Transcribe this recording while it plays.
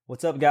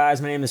What's up,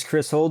 guys? My name is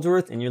Chris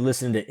Holdsworth, and you're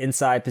listening to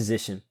Inside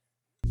Position.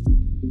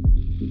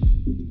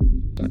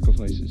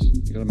 Sacrifices.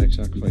 You got to make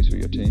sacrifice for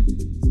your team.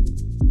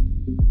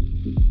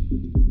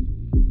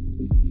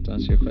 To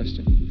answer your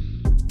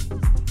question.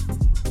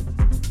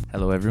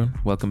 Hello everyone,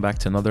 welcome back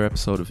to another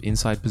episode of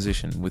Inside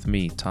Position with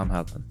me, Tom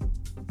Halpin.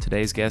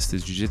 Today's guest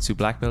is Jiu-Jitsu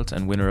black belt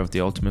and winner of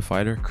The Ultimate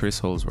Fighter, Chris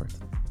Holdsworth.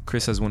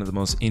 Chris has one of the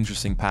most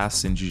interesting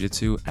paths in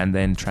Jiu-Jitsu and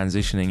then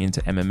transitioning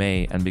into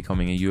MMA and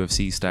becoming a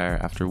UFC star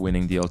after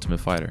winning The Ultimate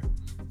Fighter.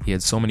 He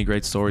had so many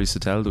great stories to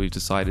tell that we've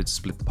decided to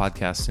split the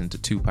podcast into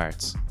two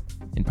parts.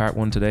 In part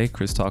one today,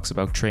 Chris talks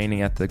about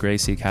training at the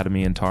Gracie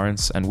Academy in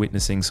Torrance and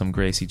witnessing some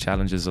Gracie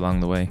challenges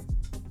along the way.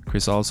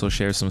 Chris also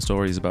shares some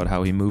stories about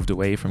how he moved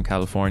away from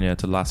California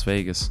to Las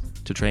Vegas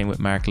to train with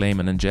Mark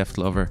Lehman and Jeff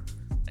Glover.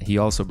 He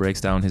also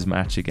breaks down his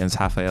match against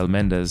Rafael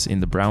Mendez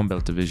in the brown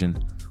belt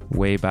division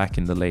way back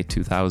in the late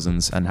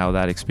 2000s and how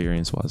that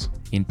experience was.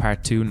 In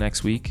part 2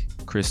 next week,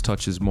 Chris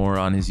touches more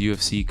on his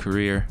UFC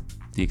career,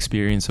 the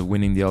experience of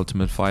winning The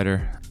Ultimate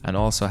Fighter, and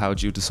also how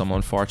due to some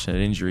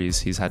unfortunate injuries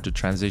he's had to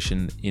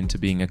transition into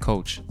being a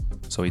coach.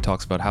 So he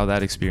talks about how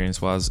that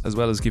experience was, as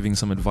well as giving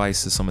some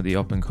advice to some of the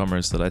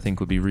up-and-comers that I think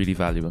would be really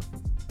valuable.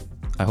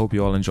 I hope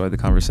you all enjoyed the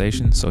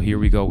conversation, so here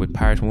we go with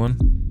part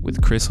 1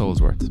 with Chris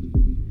Holdsworth.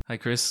 Hi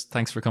Chris,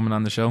 thanks for coming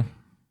on the show.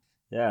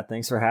 Yeah,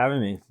 thanks for having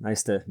me.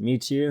 Nice to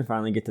meet you and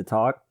finally get to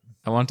talk.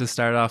 I want to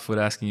start off with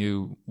asking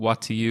you,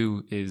 what to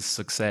you is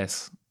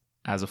success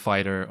as a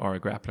fighter or a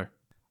grappler?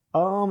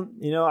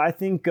 I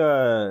think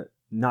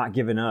not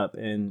giving up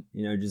and,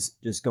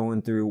 just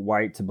going through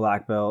white to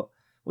black belt.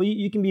 Well,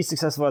 you can be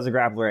successful as a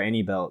grappler at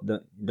any belt.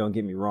 Don't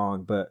get me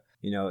wrong, but,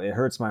 it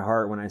hurts my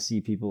heart when I see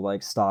people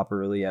like stop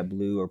early at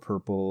blue or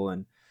purple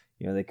and,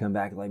 they come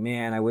back like,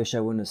 man, I wish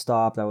I wouldn't have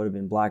stopped. I would have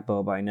been black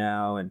belt by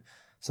now. And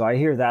so I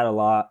hear that a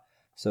lot.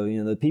 So,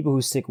 the people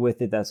who stick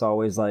with it, that's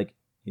always like,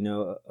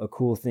 a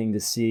cool thing to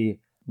see.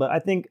 But I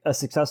think a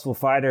successful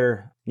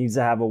fighter needs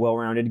to have a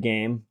well-rounded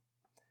game.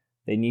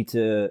 They need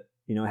to,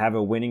 have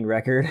a winning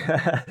record,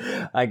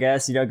 I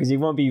guess, because you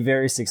won't be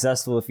very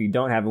successful if you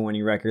don't have a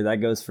winning record. That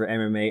goes for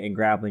MMA and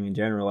grappling in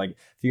general. Like if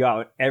you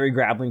got every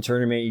grappling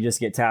tournament, you just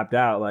get tapped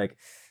out. Like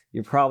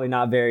you're probably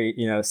not very,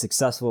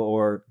 successful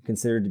or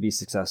considered to be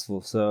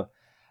successful. So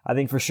I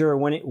think for sure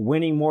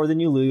winning more than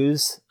you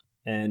lose.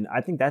 And I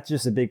think that's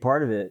just a big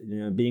part of it,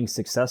 being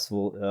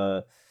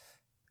successful.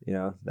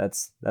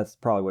 That's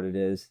probably what it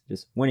is.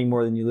 Just winning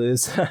more than you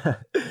lose.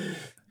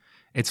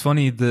 It's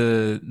funny,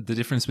 the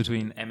difference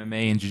between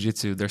MMA and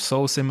Jiu-Jitsu, they're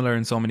so similar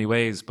in so many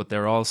ways, but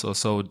they're also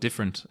so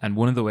different. And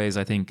one of the ways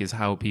I think is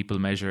how people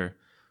measure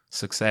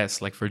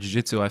success. Like for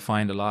Jiu-Jitsu, I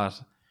find a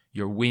lot,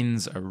 your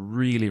wins are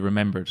really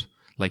remembered.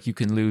 Like you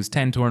can lose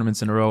 10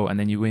 tournaments in a row and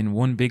then you win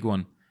one big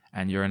one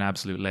and you're an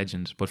absolute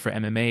legend. But for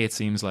MMA, it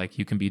seems like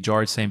you can be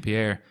George St.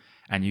 Pierre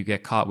and you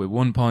get caught with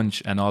one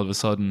punch and all of a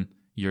sudden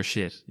you're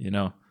shit,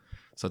 So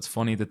it's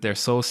funny that they're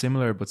so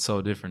similar but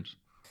so different.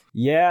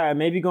 Yeah,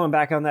 maybe going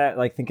back on that,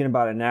 like thinking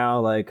about it now,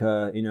 like,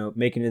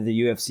 making it to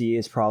the UFC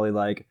is probably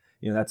like,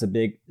 that's a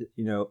big,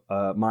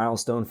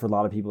 milestone for a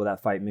lot of people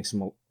that fight mixed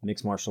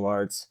martial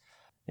arts.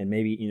 And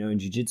maybe, in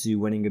jiu-jitsu,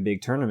 winning a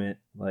big tournament,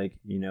 like,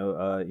 the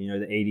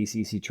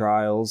ADCC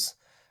trials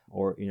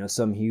or,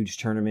 some huge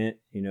tournament,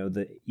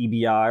 the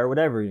EBI or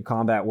whatever,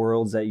 Combat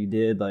Worlds that you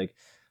did. Like,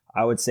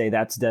 I would say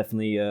that's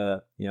definitely,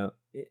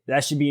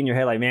 that should be in your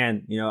head. Like,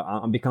 man,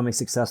 I'm becoming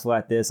successful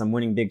at this. I'm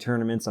winning big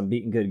tournaments. I'm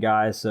beating good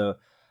guys. So,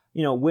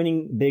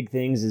 winning big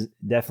things is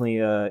definitely,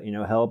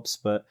 helps.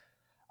 But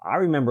I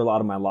remember a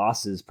lot of my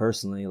losses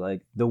personally.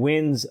 Like the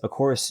wins, of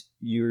course,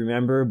 you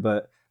remember,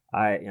 but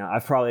I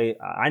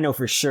know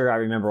for sure I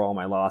remember all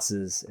my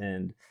losses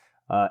and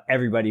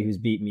everybody who's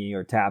beat me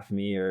or tapped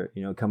me or,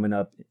 coming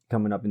up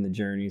in the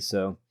journey.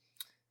 So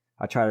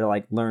I try to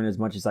like learn as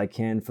much as I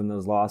can from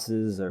those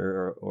losses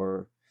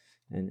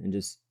and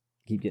just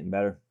keep getting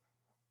better.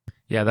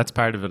 Yeah, that's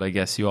part of it, I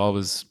guess. You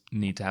always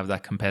need to have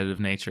that competitive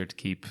nature to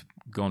keep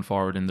going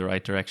forward in the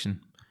right direction.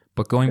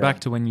 But going back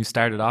to when you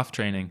started off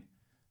training,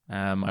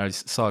 I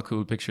saw a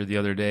cool picture the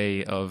other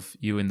day of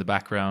you in the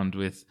background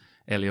with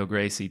Elio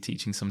Gracie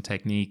teaching some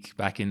technique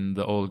back in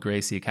the old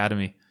Gracie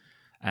Academy.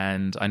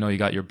 And I know you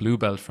got your blue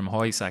belt from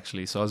Hoyce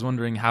actually. So I was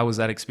wondering, how was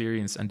that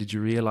experience? And did you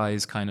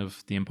realize kind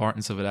of the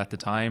importance of it at the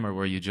time, or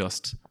were you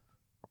just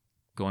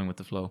going with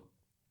the flow?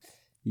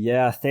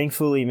 Yeah,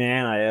 thankfully,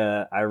 man,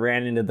 I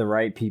ran into the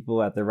right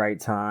people at the right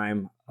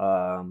time.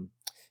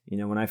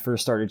 When I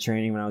first started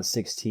training when I was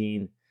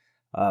 16,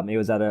 it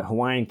was at a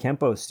Hawaiian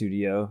Kempo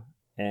studio.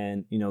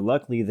 And,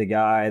 luckily the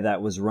guy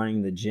that was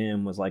running the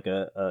gym was like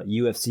a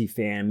UFC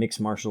fan, mixed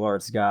martial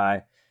arts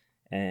guy.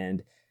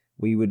 And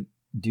we would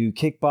do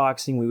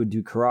kickboxing, we would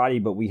do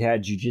karate, but we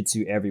had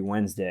jiu-jitsu every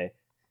Wednesday.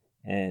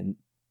 And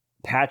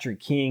Patrick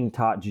King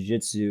taught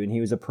jiu-jitsu and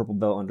he was a purple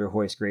belt under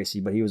Royce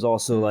Gracie, but he was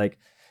also like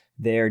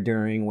there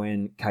during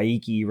when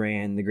Kaiki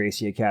ran the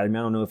Gracie Academy.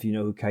 I don't know if you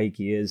know who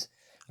Kaiki is.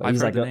 I've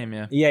heard the name,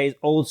 yeah. Yeah, he's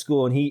old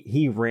school, and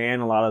he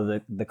ran a lot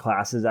of the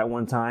classes at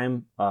one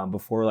time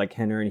before like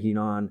Henner and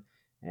Henon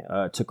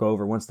took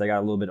over. Once they got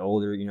a little bit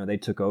older, they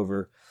took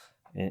over.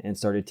 and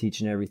started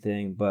teaching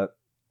everything. But,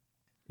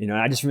 you know,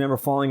 I just remember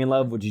falling in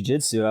love with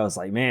jiu-jitsu. I was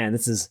like, man,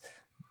 this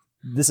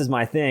is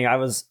my thing. I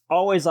was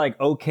always like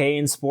okay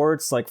in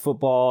sports, like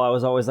football. I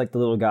was always like the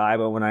little guy.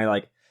 But when I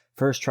like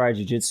first tried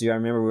jiu-jitsu, I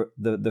remember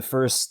the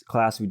first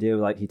class we did,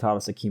 like he taught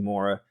us a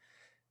Kimura.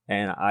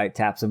 And I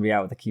tapped somebody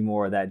out with a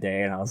Kimura that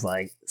day. And I was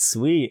like,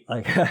 sweet,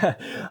 like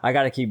I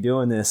got to keep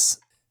doing this.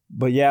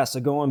 But yeah, so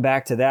going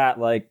back to that,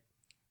 like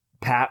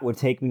Pat would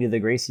take me to the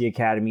Gracie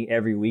Academy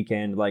every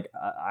weekend. Like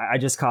I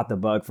just caught the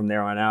bug from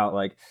there on out,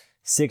 like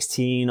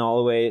 16 all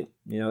the way,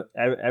 you know,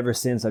 ever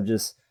since I've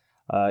just,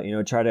 you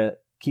know, try to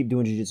keep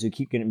doing jiu-jitsu,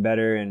 keep getting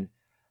better.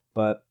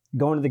 But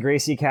going to the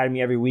Gracie Academy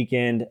every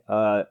weekend,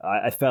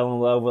 I fell in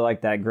love with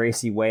like that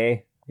Gracie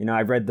way. You know,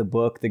 I read the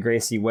book, The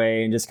Gracie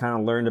Way, and just kind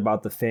of learned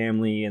about the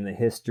family and the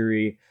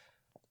history.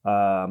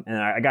 And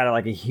I got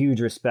like a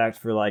huge respect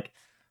for like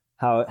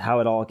how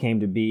it all came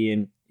to be,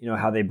 and, you know,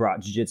 how they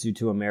brought jiu-jitsu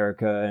to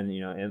America and,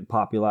 you know, and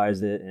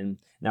popularized it. And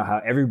now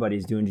how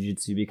everybody's doing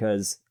jiu-jitsu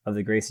because of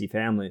the Gracie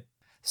family.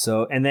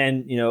 So, and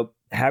then, you know,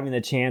 having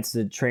the chance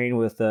to train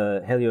with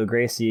Helio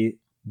Gracie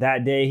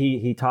that day,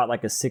 he taught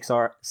like a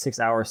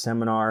 6-hour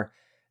seminar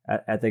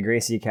at the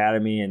Gracie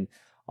Academy. And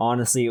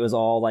honestly, it was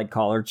all like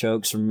collar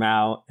chokes from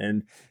mount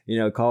and, you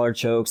know, collar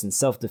chokes and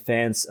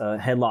self-defense,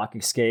 headlock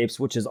escapes,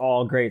 which is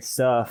all great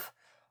stuff,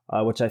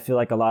 which I feel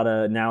like a lot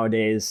of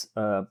nowadays,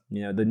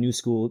 you know, the new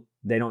school,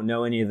 they don't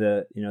know any of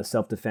the, you know,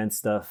 self-defense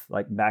stuff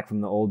like back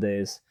from the old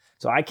days.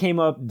 So I came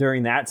up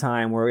during that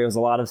time where it was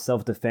a lot of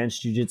self-defense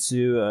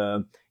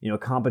jiu-jitsu. You know,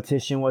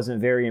 competition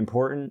wasn't very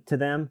important to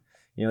them.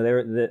 You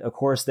know, of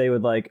course they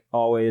would like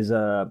always,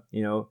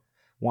 you know,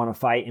 want to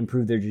fight,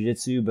 improve their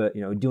jiu-jitsu, but,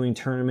 you know, doing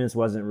tournaments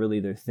wasn't really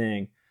their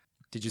thing.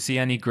 Did you see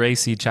any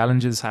Gracie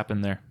challenges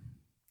happen there?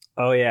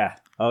 Oh yeah.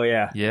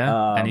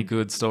 Yeah. Any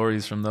good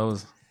stories from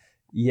those?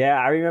 Yeah,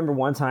 I remember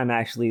one time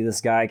actually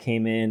this guy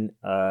came in,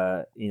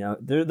 you know,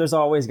 there's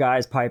always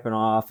guys piping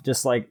off,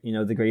 just like, you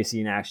know, the Gracie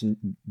in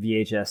Action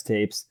VHS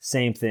tapes,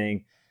 same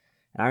thing.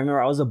 And I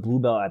remember I was a blue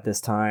belt at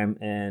this time,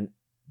 and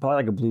probably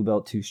like a blue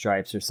belt 2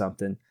 stripes or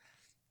something.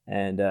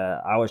 And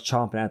I was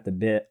chomping at the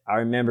bit. I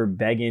remember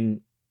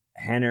begging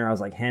Henner, I was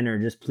like, Henner,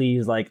 just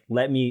please, like,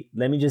 let me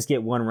just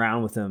get one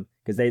round with him.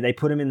 Because they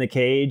put him in the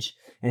cage,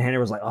 and Henner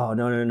was like, oh,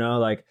 no,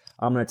 like,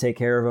 I'm going to take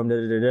care of him,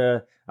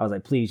 I was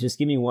like, please, just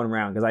give me one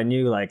round. Because I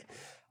knew, like,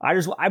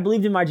 I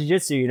believed in my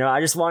jiu-jitsu, you know.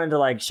 I just wanted to,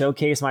 like,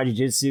 showcase my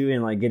jiu-jitsu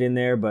and, like, get in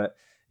there. But,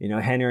 you know,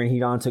 Henner and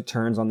Hedon took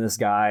turns on this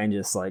guy and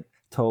just, like,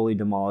 totally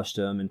demolished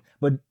him.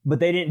 But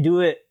they didn't do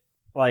it,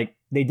 like,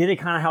 they did it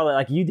kind of how,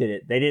 like, you did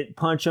it. They didn't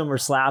punch him or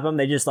slap him.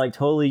 They just, like,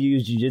 totally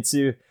used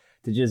jiu-jitsu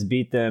to just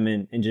beat them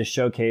and just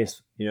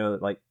showcase, you know,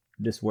 like,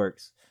 this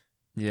works.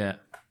 Yeah.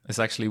 It's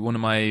actually one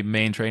of my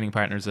main training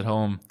partners at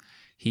home.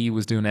 He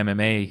was doing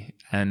MMA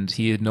and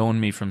he had known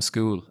me from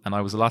school, and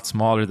I was a lot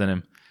smaller than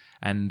him.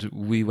 And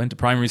we went to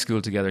primary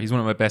school together. He's one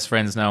of my best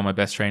friends now, my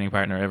best training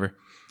partner ever.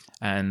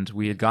 And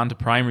we had gone to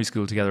primary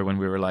school together when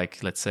we were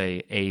like, let's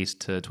say 8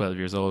 to 12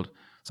 years old.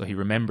 So he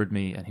remembered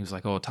me and he was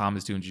like, oh, Tom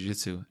is doing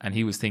jiu-jitsu. And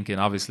he was thinking,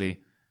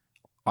 obviously,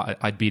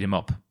 I'd beat him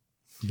up.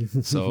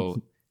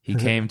 So he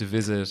came to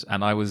visit,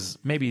 and I was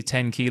maybe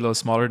 10 kilos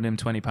smaller than him,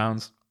 20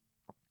 pounds.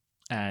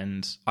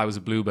 And I was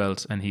a blue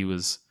belt, and he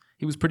was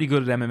pretty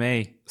good at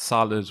MMA,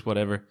 solid,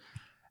 whatever.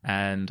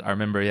 And I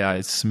remember,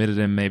 I submitted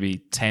him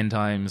maybe 10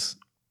 times,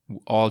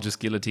 all just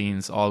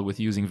guillotines, all with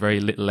using very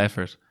little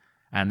effort.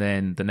 And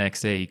then the next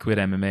day he quit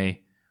MMA,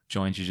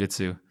 joined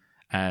jiu-jitsu,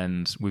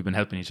 and we've been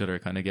helping each other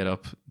kind of get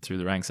up through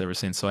the ranks ever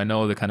since. So I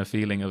know the kind of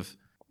feeling of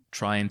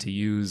trying to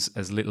use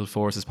as little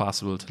force as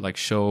possible to like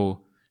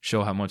show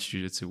how much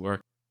jiu-jitsu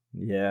works.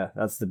 Yeah,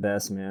 that's the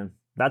best, man.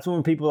 That's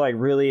when people like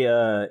really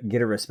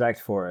get a respect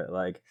for it.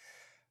 Like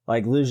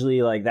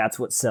usually like that's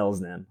what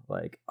sells them.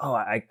 Like, oh,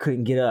 I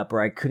couldn't get up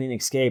or I couldn't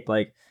escape.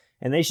 Like,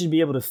 and they should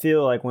be able to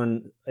feel like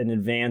when an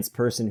advanced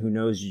person who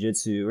knows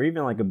jiu-jitsu, or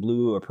even like a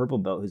blue or purple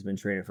belt who's been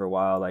training for a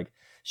while, like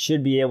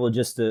should be able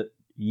just to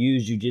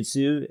use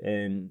jiu-jitsu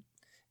and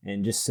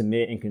just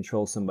submit and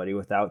control somebody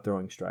without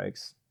throwing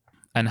strikes.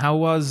 And how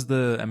was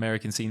the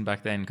American scene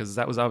back then? Because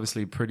that was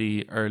obviously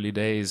pretty early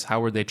days. How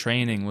were they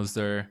training?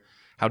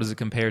 How does it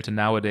compare to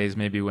nowadays,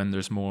 maybe when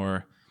there's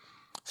more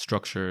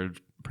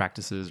structured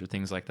practices or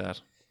things like that?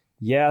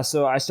 Yeah,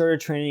 so I started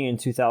training in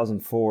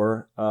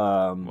 2004.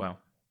 Wow.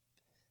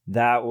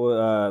 That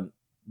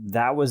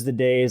was the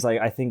days, like,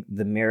 I think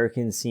the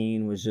American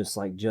scene was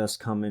just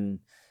coming,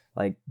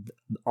 like,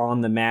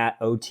 on the mat,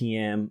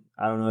 OTM.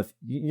 I don't know if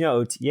you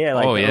know,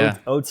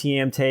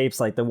 OTM tapes,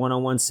 like the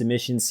one-on-one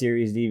submission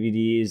series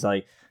DVDs.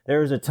 Like, there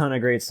was a ton of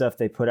great stuff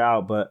they put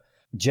out, but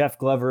Jeff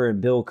Glover and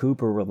Bill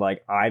Cooper were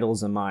like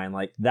idols of mine.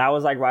 Like, that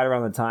was like right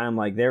around the time,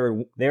 like they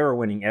were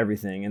winning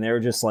everything, and they were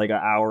just like an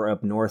hour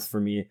up north for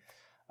me.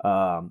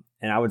 And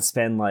I would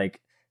spend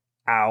like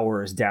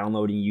hours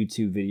downloading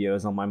YouTube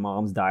videos on my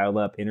mom's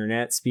dial-up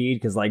internet speed,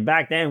 because like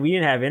back then we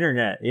didn't have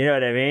internet, you know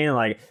what I mean?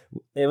 Like,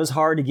 it was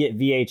hard to get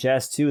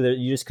VHS too.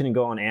 You just couldn't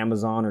go on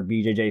Amazon or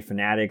BJJ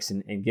Fanatics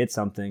and get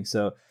something.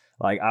 So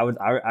Like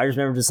I just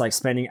remember just like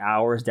spending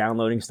hours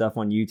downloading stuff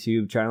on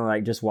YouTube, trying to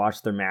like just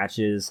watch their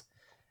matches.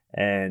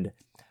 And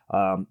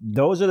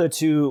those are the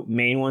two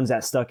main ones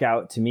that stuck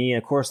out to me.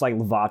 And of course, like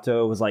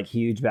Lovato was like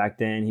huge back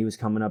then. He was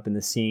coming up in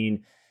the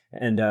scene.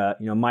 And,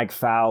 Mike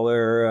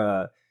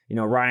Fowler,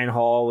 Ryan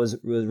Hall was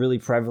really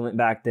prevalent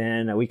back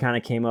then. We kind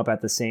of came up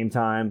at the same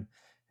time.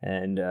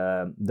 And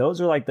those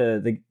are like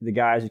the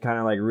guys who kind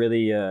of like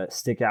really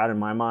stick out in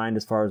my mind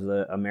as far as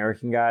the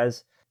American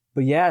guys.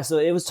 But yeah, so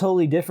it was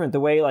totally different. The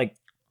way like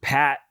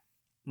Pat,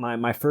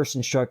 my first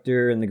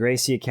instructor in the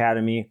Gracie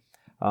Academy,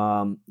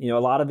 a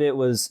lot of it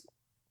was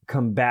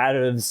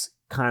combatives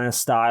kind of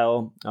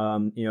style,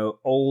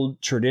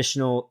 old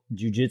traditional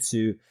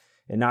jiu-jitsu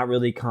and not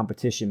really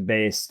competition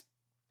based.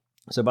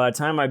 So by the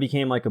time I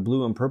became like a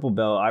blue and purple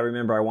belt, I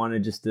remember I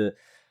wanted to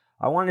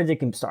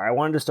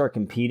start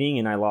competing,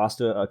 and I lost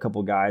to a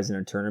couple guys in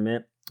a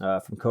tournament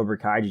from Cobra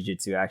Kai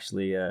Jiu-Jitsu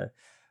actually.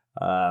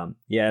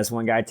 This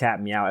one guy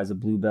tapped me out as a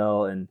blue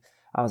belt, and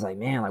I was like,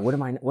 man, like what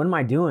am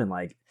I doing?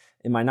 Like,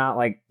 am I not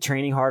like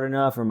training hard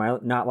enough, or am I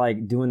not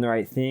like doing the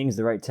right things,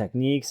 the right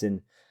techniques?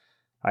 And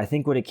I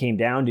think what it came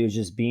down to is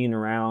just being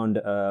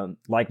around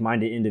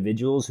like-minded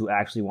individuals who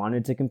actually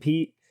wanted to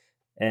compete,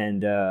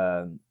 and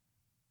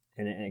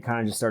it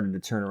kind of just started to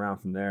turn around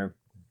from there.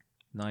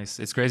 Nice.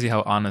 It's crazy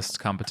how honest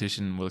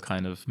competition will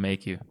kind of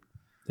make you.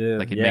 Dude,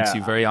 like it makes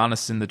you very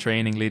honest in the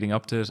training leading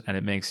up to it, and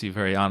it makes you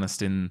very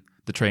honest in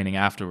the training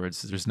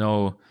afterwards. There's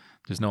no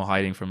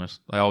hiding from it.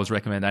 I always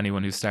recommend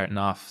anyone who's starting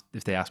off,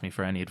 if they ask me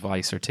for any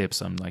advice or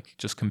tips, I'm like,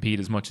 just compete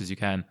as much as you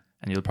can,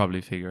 and you'll probably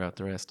figure out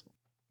the rest.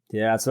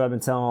 Yeah, that's what I've been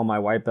telling all my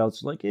white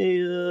belts. Like,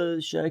 hey,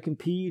 should I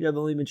compete? I've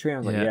only been training. I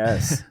was like,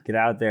 yes, get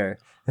out there.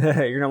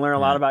 You're gonna learn a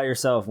lot about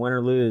yourself, win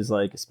or lose.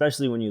 Like,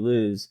 especially when you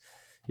lose,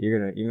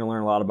 you're gonna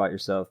learn a lot about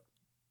yourself.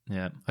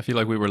 Yeah, I feel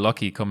like we were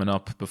lucky coming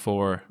up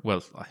before.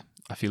 Well,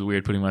 I feel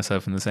weird putting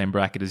myself in the same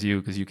bracket as you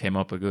because you came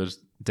up a good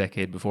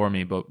decade before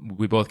me, but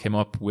we both came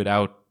up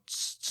without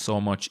so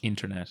much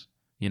internet.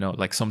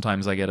 Like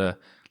sometimes I get a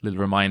little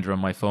reminder on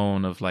my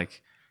phone of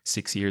like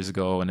 6 years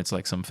ago, and it's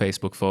like some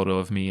Facebook photo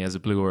of me as a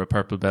blue or a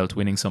purple belt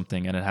winning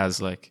something, and it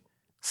has like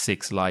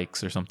 6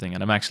 likes or something.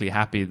 And I'm actually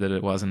happy that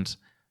it wasn't.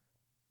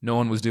 No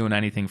one was doing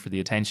anything for the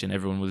attention.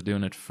 Everyone was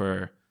doing it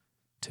to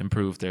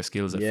improve their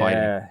skills at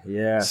fighting.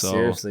 Yeah, so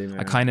seriously, man.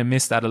 I kind of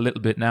miss that a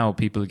little bit now.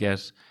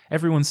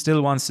 Everyone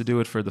still wants to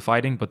do it for the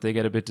fighting, but they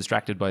get a bit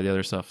distracted by the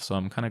other stuff. So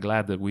I'm kind of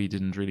glad that we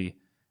didn't really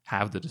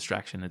have the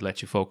distraction. It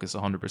lets you focus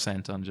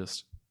 100% on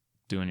just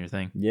doing your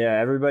thing. Yeah,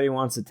 everybody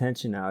wants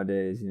attention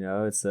nowadays.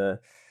 It's the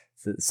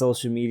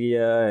social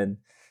media and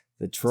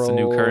the trolls. It's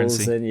a new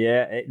currency.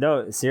 And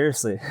no,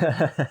 seriously.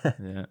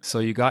 Yeah. So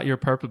you got your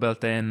purple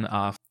belt then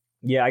off.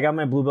 Yeah, I got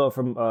my blue belt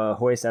from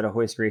Hoist at a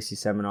Hoist Gracie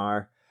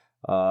seminar.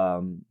 He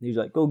was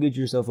like, go get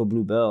yourself a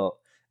blue belt.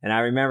 And I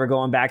remember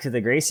going back to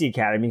the Gracie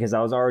Academy because I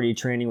was already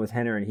training with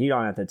Henner and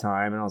Hedon at the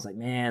time. And I was like,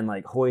 man,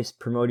 like Hoist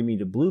promoted me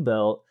to blue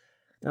belt.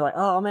 They're like,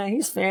 oh man,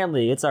 he's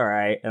family. It's all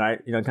right. And I,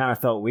 kind of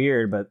felt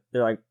weird, but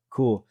they're like,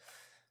 cool.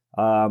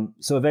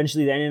 So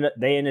eventually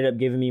they ended up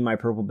giving me my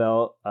purple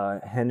belt.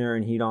 Henner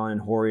and Hedon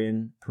and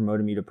Horian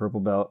promoted me to purple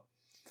belt.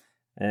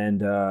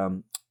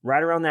 And,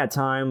 right around that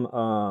time,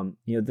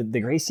 the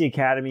Gracie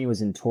Academy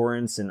was in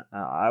Torrance, and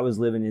I was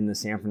living in the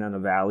San Fernando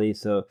Valley.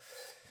 So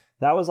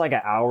that was like an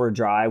hour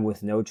drive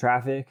with no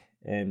traffic.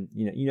 And,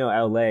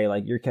 LA,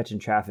 like you're catching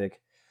traffic.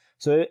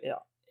 So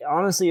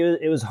honestly,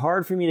 it was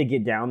hard for me to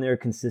get down there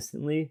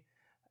consistently.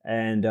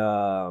 And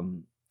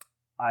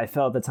I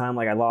felt at the time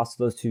like I lost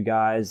those 2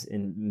 guys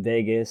in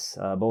Vegas,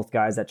 both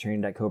guys that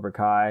trained at Cobra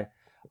Kai.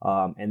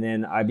 And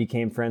then I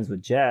became friends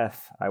with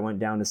Jeff. I went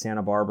down to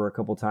Santa Barbara a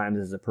couple times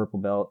as a purple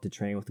belt to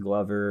train with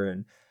Glover,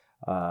 and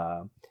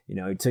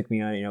he took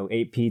me on,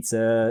 ate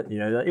pizza.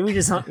 We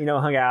just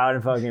hung out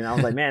and fucking. I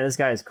was like, man, this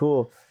guy is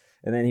cool.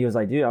 And then he was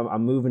like, dude,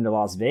 I'm moving to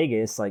Las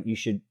Vegas. Like, you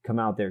should come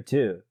out there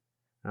too.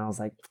 And I was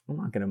like, I'm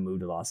not gonna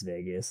move to Las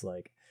Vegas.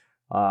 Like,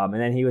 and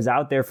then he was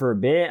out there for a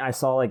bit. I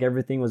saw like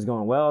everything was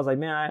going well. I was like,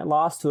 man, I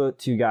lost to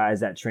 2 guys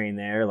that train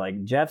there.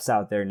 Like, Jeff's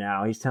out there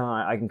now. He's telling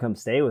I can come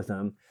stay with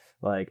him.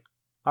 Like,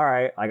 all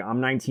right, like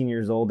I'm 19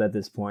 years old at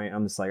this point.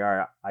 I'm just like, all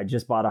right, I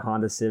just bought a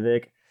Honda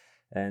Civic,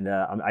 and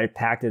I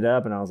packed it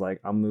up, and I was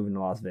like, I'm moving to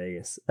Las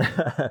Vegas.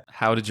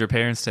 How did your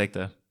parents take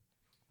that?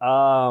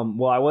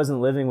 Well, I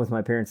wasn't living with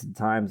my parents at the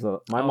time,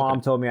 so my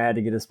mom told me I had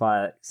to get a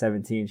spot at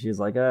 17. She was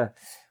like,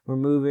 we're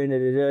moving,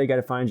 you got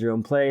to find your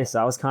own place.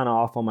 So I was kind of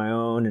off on my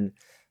own and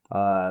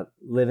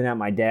living at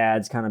my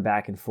dad's, kind of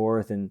back and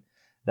forth, and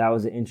that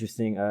was an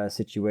interesting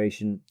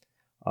situation.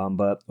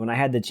 But when I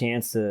had the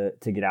chance to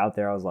get out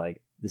there, I was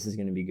like, this is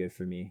going to be good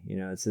for me.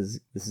 This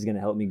is going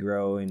to help me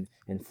grow and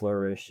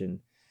flourish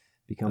and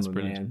become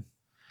man.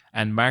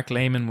 And Mark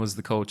Lehman was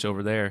the coach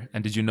over there.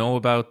 And did you know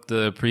about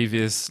the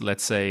previous,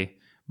 let's say,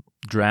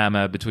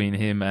 drama between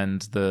him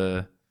and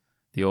the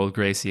old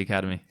Gracie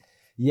Academy?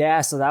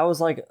 Yeah, so that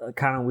was like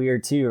kind of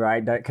weird too,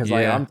 right? Because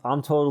like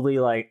I'm totally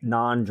like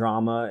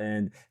non-drama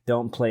and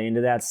don't play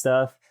into that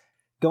stuff.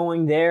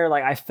 Going there,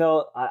 like I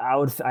felt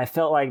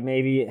like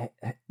maybe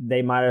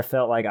they might have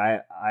felt like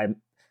I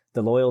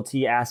the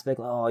loyalty aspect.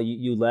 Oh,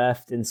 you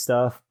left and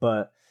stuff.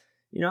 But,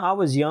 I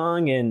was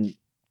young and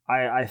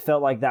I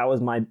felt like that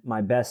was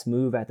my best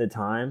move at the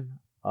time,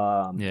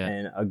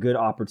 and a good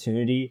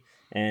opportunity.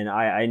 And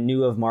I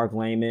knew of Mark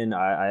Lehman.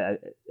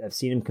 I've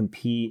seen him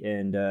compete,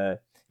 and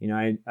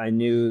I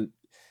knew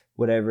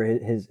whatever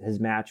his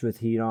match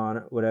with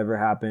Hedon, whatever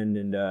happened,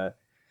 and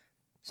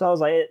so I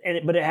was like,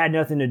 but it had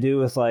nothing to do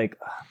with like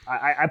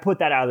I put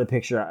that out of the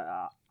picture.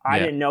 I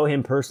didn't know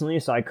him personally,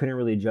 so I couldn't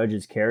really judge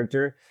his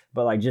character.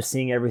 But like just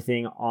seeing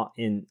everything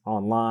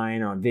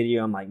online or on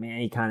video, I'm like,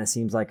 man, he kind of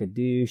seems like a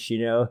douche,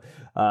 kind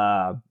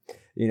of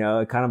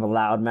a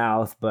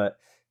loudmouth. But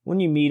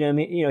when you meet him,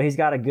 he's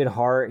got a good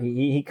heart.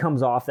 He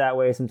comes off that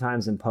way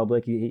sometimes in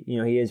public. He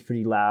is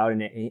pretty loud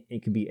and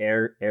it could be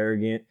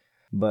arrogant.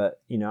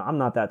 But I'm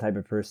not that type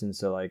of person.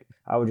 So like,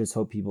 I would just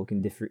hope people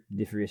can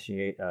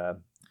differentiate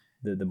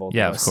the both.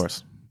 Yeah, of us. Of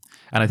course.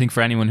 And I think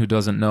for anyone who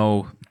doesn't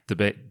know,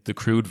 the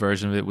crude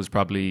version of it was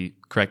probably,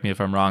 correct me if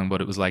I'm wrong,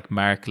 but it was like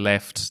Mark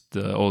left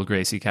the old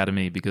Gracie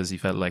Academy because he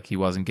felt like he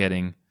wasn't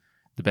getting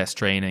the best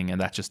training and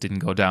that just didn't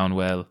go down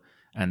well.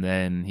 And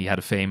then he had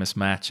a famous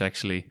match,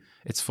 actually.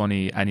 It's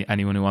funny,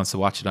 anyone who wants to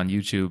watch it on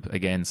YouTube,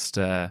 against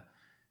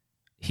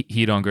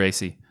Hedon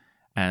Gracie.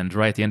 And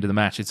right at the end of the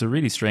match, it's a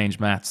really strange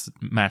match.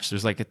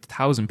 There's like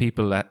 1,000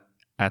 people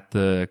at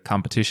the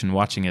competition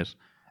watching it.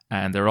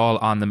 And they're all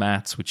on the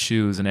mats with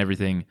shoes and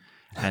everything.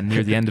 And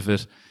near the end of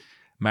it,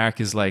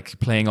 Mark is like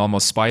playing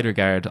almost spider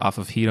guard off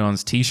of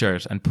Hedon's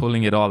t-shirt and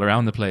pulling it all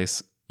around the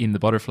place in the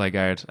butterfly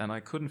guard. And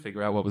I couldn't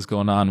figure out what was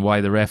going on,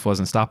 why the ref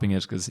wasn't stopping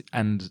it.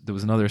 And there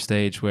was another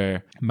stage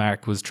where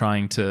Mark was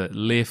trying to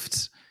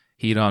lift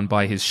Hedon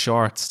by his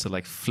shorts to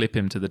like flip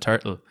him to the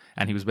turtle.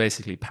 And he was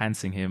basically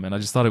pantsing him. And I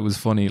just thought it was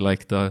funny,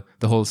 like the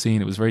whole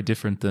scene. It was very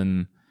different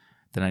than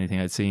anything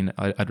I'd seen.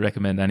 I'd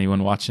recommend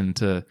anyone watching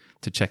to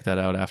check that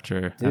out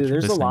after. Dude,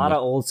 there's a lot of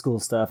old school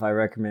stuff I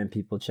recommend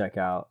people check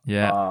out.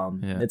 Yeah,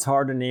 It's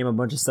hard to name a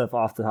bunch of stuff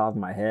off the top of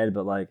my head,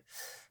 but like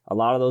a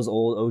lot of those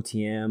old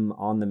OTM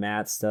on the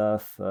mat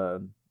stuff,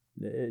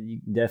 you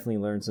definitely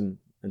learn some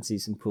and see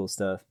some cool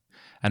stuff.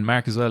 And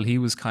Mark as well, he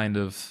was kind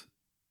of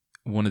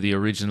one of the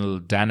original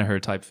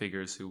Danaher type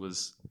figures who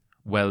was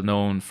well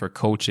known for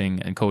coaching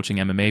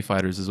MMA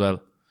fighters as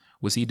well.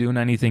 Was he doing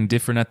anything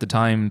different at the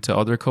time to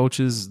other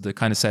coaches that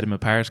kind of set him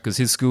apart? Because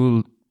his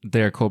school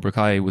there, Cobra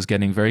Kai, was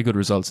getting very good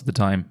results at the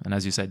time. And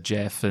as you said,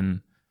 Jeff and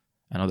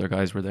other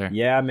guys were there.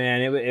 Yeah,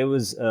 man, it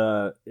was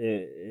a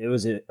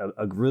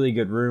really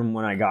good room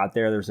when I got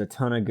there. There's a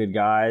ton of good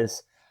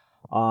guys.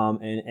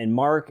 And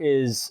Mark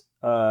is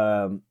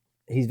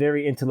he's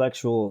very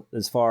intellectual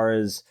as far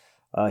as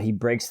he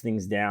breaks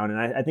things down.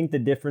 And I think the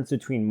difference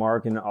between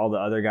Mark and all the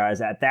other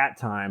guys at that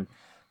time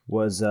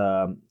was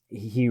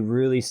he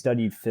really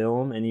studied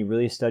film and he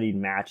really studied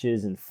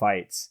matches and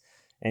fights.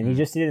 And he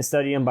just didn't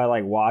study them by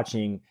like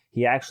watching.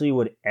 He actually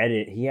would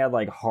edit. He had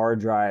like hard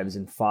drives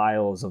and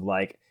files of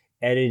like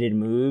edited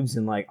moves.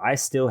 And like I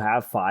still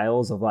have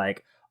files of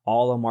like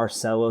all of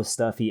Marcelo's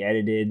stuff he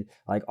edited,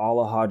 like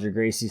all of Roger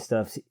Gracie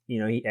stuff,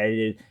 he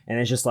edited. And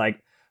it's just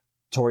like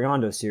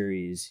Toriano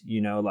series,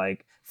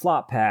 like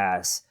Flop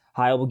Pass,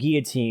 High Elbow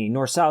Guillotine,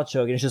 North South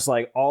Choke. And it's just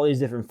like all these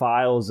different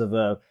files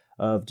of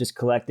just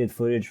collected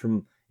footage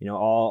from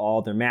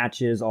all their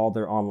matches, all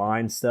their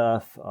online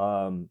stuff.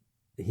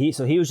 He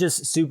was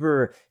just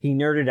he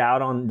nerded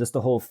out on just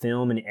the whole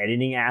film and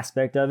editing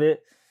aspect of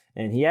it,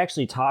 and he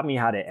actually taught me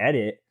how to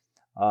edit.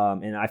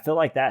 And I feel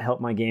like that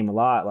helped my game a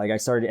lot. Like I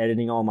started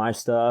editing all my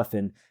stuff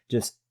and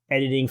just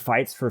editing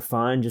fights for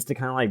fun, just to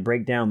kind of like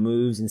break down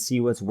moves and see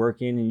what's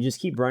working. And you just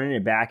keep running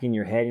it back in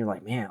your head, and you're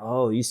like, man,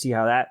 you see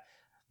how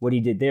what he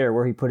did there,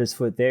 where he put his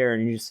foot there,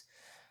 and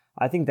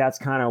I think that's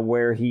kind of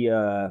where he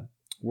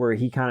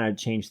kind of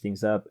changed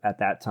things up at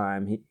that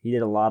time. He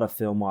did a lot of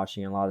film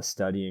watching and a lot of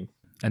studying.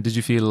 And did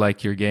you feel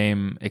like your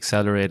game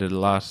accelerated a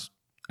lot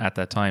at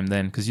that time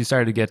then? Because you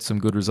started to get some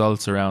good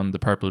results around the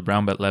purple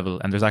brown belt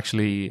level. And there's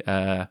actually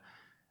a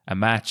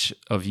match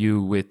of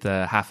you with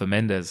Rafa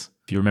Mendes.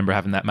 If you remember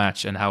having that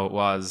match and how it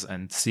was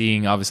and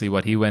seeing obviously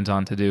what he went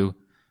on to do,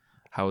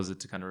 how was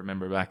it to kind of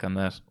remember back on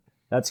that?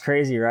 That's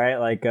crazy, right?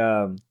 Like,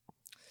 I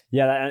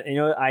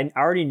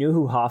already knew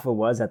who Rafa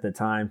was at the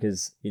time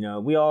because,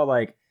 we all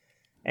like,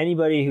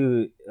 anybody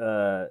who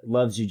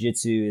loves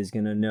jiu-jitsu is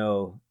going to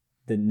know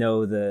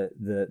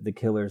the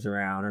killers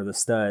around or the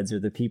studs or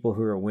the people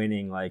who are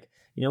winning. Like,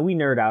 we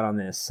nerd out on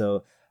this.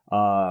 So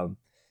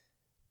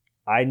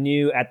I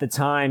knew at the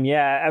time,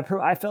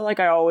 I felt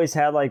like I always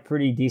had like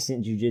pretty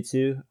decent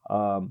jiu-jitsu.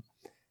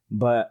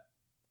 But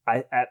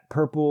at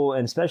purple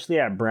and especially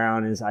at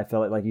brown I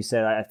felt like you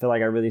said, I feel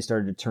like I really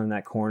started to turn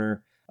that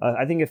corner.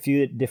 I think a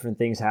few different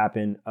things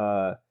happened.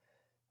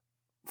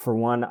 For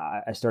one,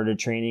 I started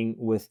training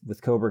with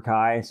Cobra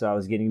Kai, so I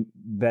was getting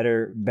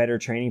better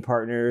training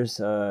partners.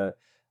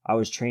 I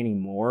was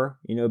training more.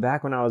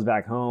 Back when I was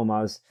back home,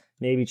 I was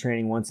maybe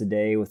training once a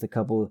day with a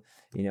couple,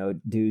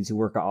 dudes who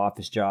work an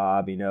office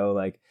job.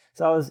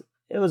 So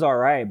it was all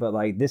right, but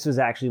like this was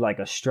actually like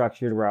a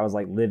structured where I was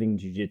like living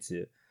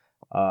jiu-jitsu.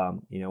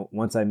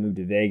 Once I moved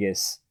to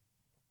Vegas,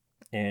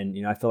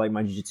 And, I feel like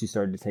my jiu-jitsu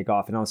started to take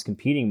off and I was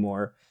competing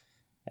more.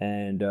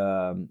 And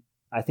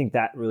I think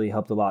that really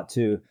helped a lot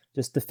too.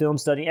 Just the film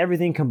studying,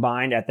 everything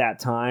combined at that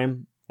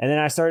time. And then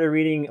I started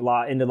reading a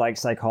lot into like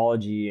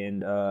psychology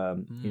and,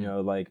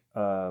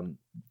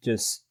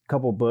 just a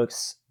couple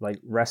books like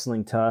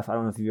Wrestling Tough. I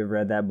don't know if you've ever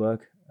read that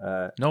book.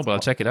 No, but I'll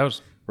check it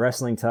out.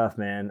 Wrestling Tough,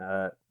 man.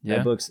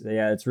 Yeah.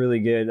 It's really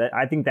good.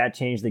 I think that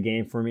changed the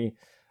game for me.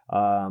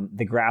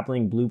 The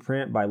Grappling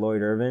Blueprint by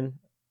Lloyd Irvin.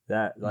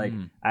 That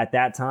at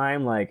that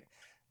time, I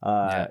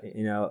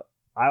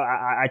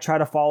try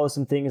to follow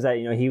some things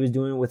that he was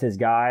doing with his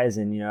guys,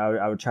 and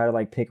I would try to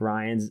like pick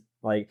Ryan's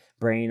like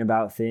brain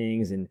about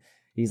things, and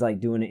he's like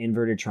doing an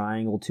inverted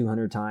triangle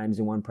 200 times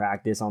in one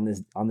practice on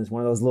this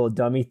one of those little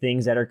dummy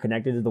things that are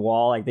connected to the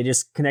wall. Like they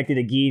just connected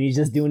a gi and he's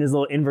just doing his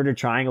little inverted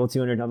triangle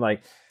 200 times. I'm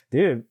like,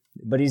 dude,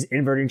 but he's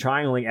inverting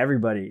triangling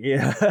everybody.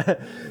 Yeah.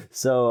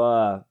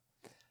 So,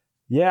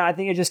 I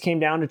think it just came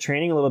down to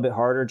training a little bit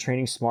harder,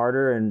 training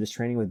smarter, and just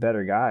training with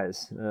better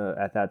guys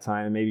at that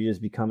time. And maybe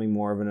just becoming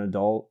more of an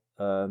adult.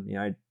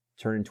 I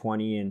turned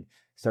 20 and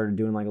started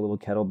doing like a little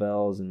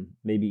kettlebells and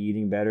maybe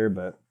eating better,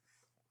 but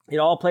it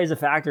all plays a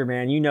factor,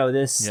 man.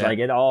 This, like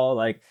it all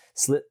like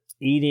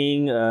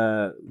eating,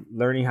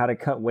 learning how to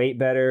cut weight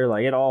better.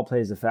 Like it all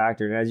plays a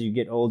factor. And as you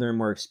get older and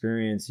more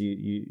experienced,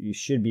 you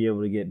should be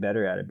able to get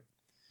better at it.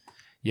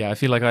 Yeah, I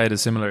feel like I had a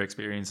similar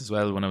experience as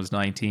well when I was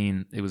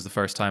 19. It was the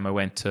first time I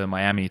went to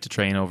Miami to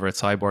train over at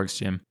Cyborg's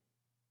gym.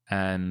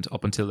 And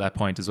up until that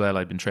point as well,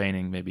 I'd been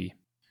training maybe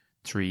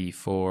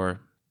 3-4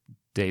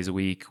 days a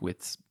week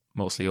with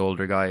mostly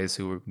older guys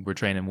who were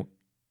training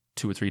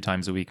 2 or 3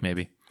 times a week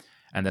maybe.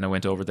 And then I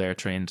went over there,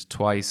 trained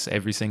twice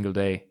every single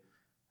day.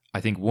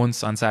 I think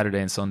once on Saturday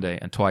and Sunday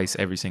and twice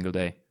every single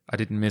day. I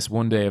didn't miss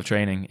one day of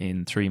training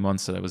in 3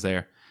 months that I was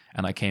there.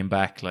 And I came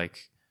back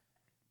like...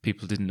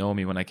 People didn't know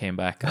me when I came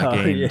back.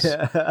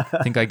 I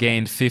think I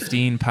gained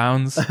 15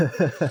 pounds.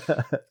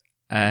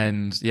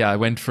 And I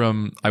went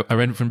from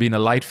being a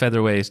light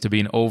featherweight to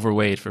being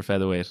overweight for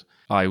featherweight.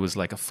 I was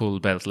like a full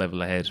belt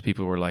level ahead.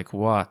 People were like,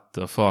 what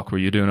the fuck were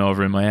you doing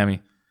over in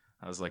Miami?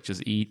 I was like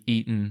just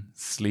eating,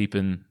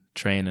 sleeping,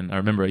 training. I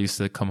remember I used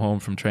to come home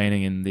from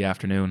training in the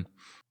afternoon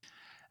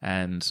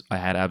and I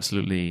had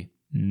absolutely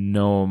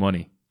no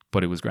money,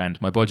 but it was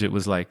grand. My budget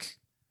was like,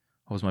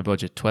 what was my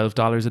budget?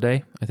 $12 a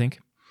day, I think.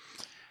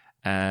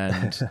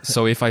 And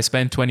so if I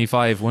spent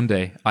 25 one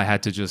day, I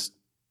had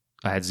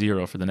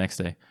zero for the next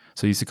day.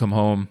 So I used to come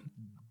home,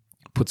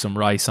 put some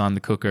rice on the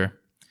cooker,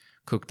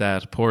 cook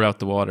that, pour out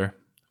the water,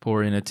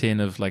 pour in a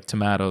tin of like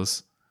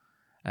tomatoes,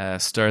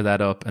 stir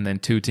that up, and then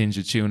 2 tins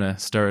of tuna,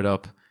 stir it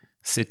up,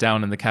 sit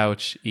down on the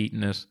couch,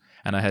 eating it.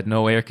 And I had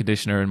no air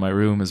conditioner in my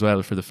room as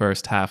well for the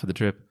first half of the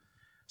trip.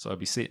 So I'd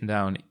be sitting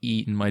down,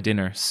 eating my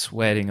dinner,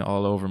 sweating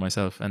all over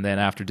myself. And then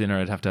after dinner,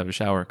 I'd have to have a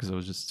shower because I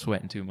was just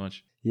sweating too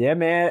much. Yeah,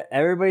 man.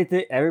 Everybody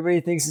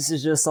thinks this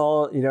is just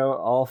all,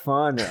 all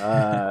fun.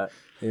 But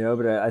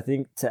I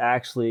think to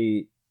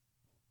actually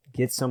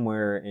get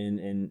somewhere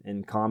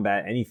in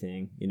combat,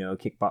 anything,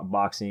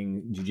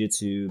 kickboxing,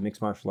 jiu-jitsu,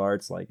 mixed martial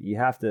arts, like you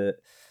have to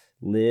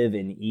live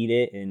and eat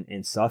it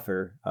and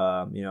suffer.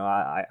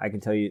 I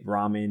can tell you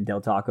ramen, Del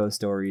Taco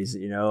stories,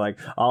 like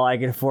all I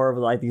can afford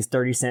was like these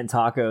 30-cent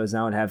tacos and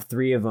I would have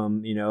 3 of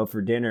them,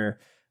 for dinner.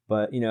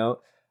 But,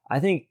 I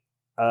think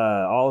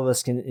all of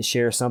us can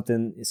share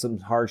some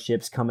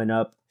hardships coming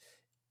up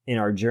in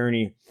our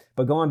journey.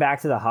 But going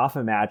back to the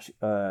Hoffa match,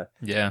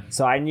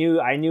 so I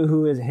knew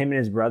who him and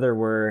his brother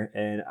were,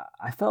 and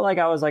I felt like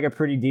I was like a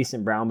pretty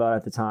decent brown belt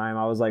at the time.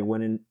 I was like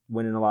winning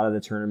a lot of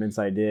the tournaments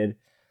I did.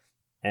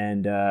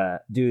 And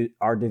dude,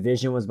 our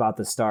division was about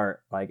to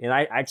start. Like, and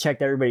I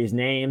checked everybody's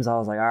names. I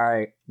was like, all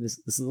right,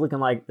 this is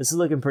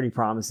looking pretty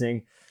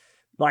promising.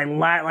 Like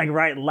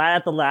right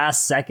at the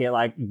last second,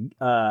 like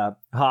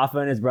Hoffa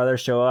and his brother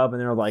show up,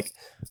 and they're like,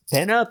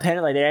 Penna,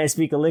 like they didn't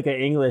speak a lick of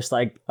English,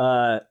 like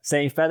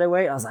saying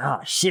featherweight. I was like,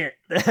 oh shit,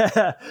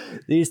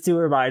 these two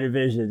are my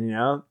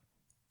division,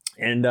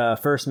 And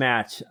first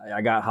match,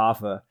 I got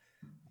Hoffa,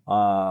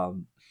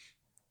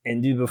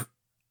 and dude,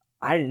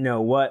 I didn't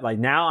know what. Like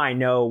now, I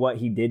know what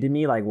he did to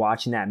me. Like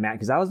watching that match,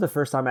 because that was the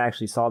first time I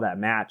actually saw that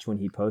match when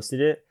he posted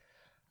it.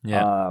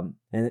 Yeah,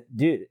 and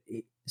dude.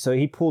 So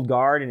he pulled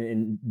guard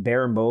and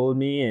berimboloed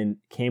me and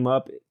came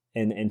up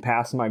and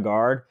passed my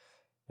guard.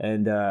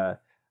 And I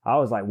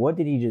was like, what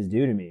did he just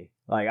do to me?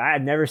 Like, I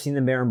had never seen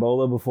the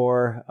berimbolo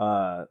before.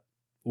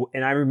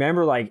 And I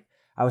remember, like,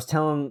 I was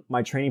telling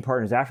my training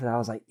partners after that, I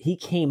was like, he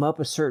came up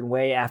a certain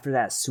way after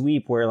that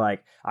sweep where,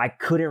 like, I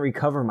couldn't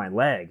recover my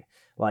leg.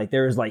 Like,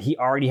 there was, like, he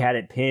already had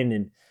it pinned.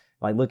 And,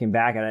 like, looking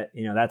back at it,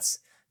 that's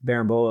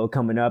berimbolo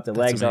coming up. The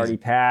leg's already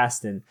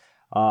passed. And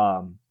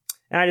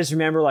I just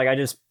remember, like, I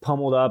just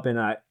pummeled up and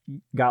I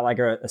got like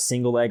a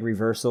single leg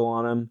reversal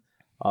on him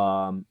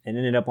and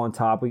ended up on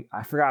top.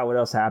 I forgot what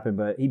else happened,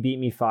 but he beat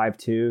me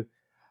 5-2.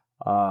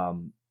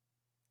 And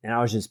I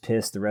was just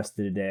pissed the rest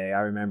of the day.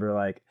 I remember,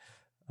 like,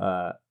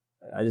 I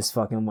just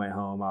fucking went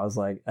home. I was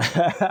like...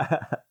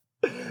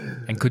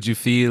 And could you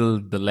feel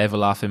the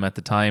level off him at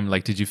the time?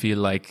 Like, did you feel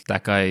like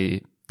that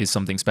guy is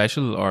something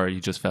special, or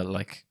you just felt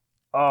like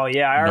Oh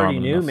yeah, I already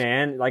normal knew, enough?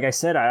 man. Like I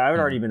said, I had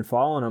already been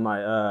following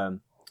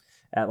him.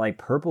 At like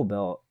purple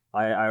belt.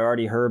 I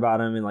already heard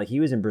about him, and like he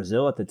was in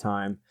Brazil at the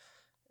time,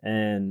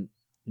 and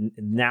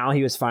now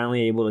he was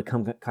finally able to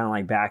come kind of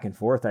like back and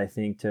forth. I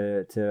think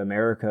to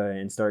America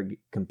and start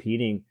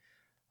competing.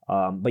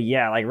 But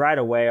yeah, like right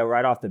away,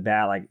 right off the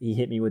bat, like he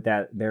hit me with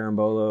that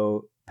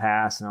Berimbolo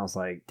pass, and I was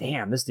like,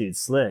 damn, this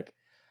dude's slick.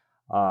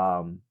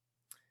 Um,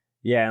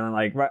 yeah, and then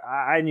like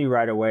I knew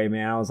right away,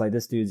 man. I was like,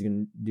 this dude's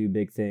gonna do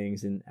big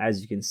things, and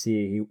as you can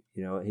see,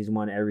 he's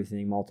won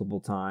everything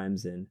multiple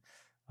times, and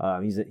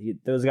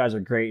those guys are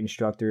great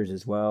instructors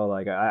as well.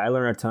 Like I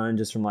learned a ton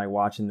just from like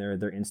watching their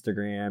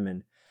Instagram,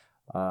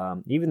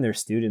 and even their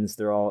students.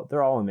 They're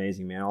all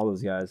amazing, man. All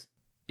those guys.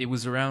 It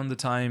was around the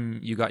time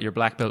you got your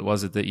black belt,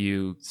 was it, that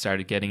you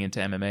started getting into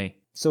MMA?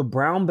 So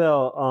brown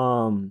belt,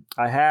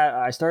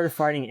 I started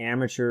fighting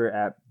amateur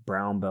at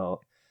brown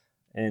belt,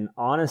 and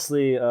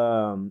honestly,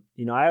 I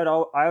would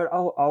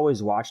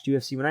always watched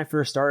UFC when I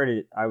first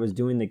started. I was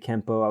doing the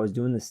kempo, I was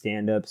doing the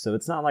stand up, so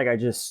it's not like I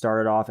just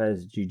started off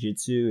as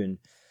jiu-jitsu and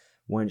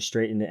went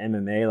straight into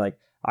MMA. Like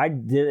I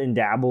did and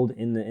dabbled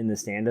in the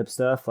stand up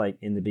stuff like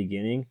in the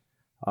beginning.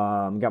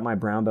 Got my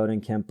brown belt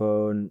in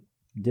kempo and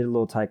did a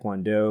little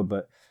taekwondo,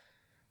 but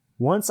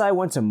once I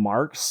went to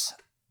Marks,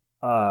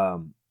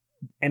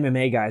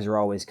 MMA guys are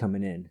always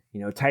coming in.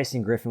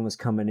 Tyson Griffin was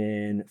coming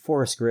in,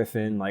 Forrest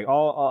Griffin, like a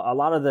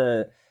lot of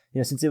the,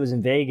 since it was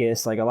in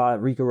Vegas, like a lot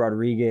of Rico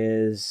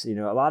Rodriguez,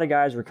 a lot of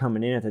guys were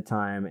coming in at the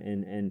time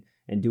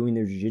and doing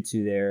their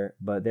jiu-jitsu there,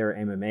 but they were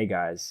MMA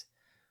guys.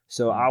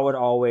 So I would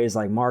always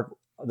like Mark,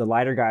 the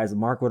lighter guys,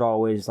 Mark would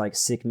always like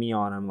sick me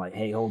on him, like,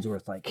 hey,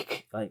 Holdsworth,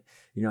 like,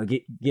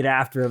 get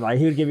after him. Like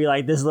he would give me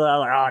like this little, I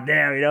was like, oh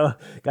damn,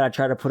 gotta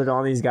try to put it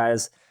on these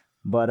guys.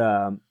 But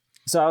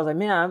so I was like,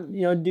 man,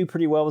 I'm do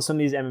pretty well with some of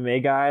these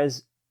MMA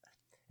guys.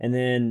 And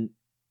then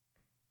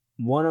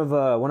one of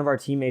our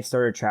teammates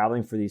started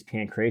traveling for these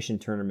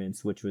pancration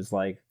tournaments, which was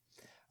like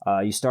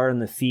you start on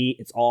the feet,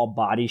 it's all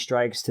body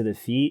strikes to the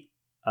feet,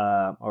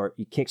 or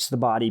you kicks to the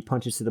body,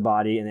 punches to the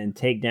body, and then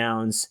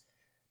takedowns,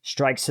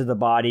 strikes to the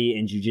body,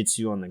 and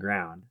jiu-jitsu on the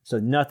ground. So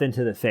nothing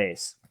to the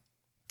face.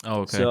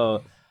 Oh, okay.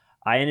 So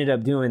I ended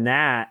up doing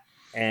that,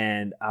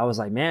 and I was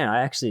like, man,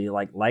 I actually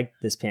like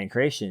this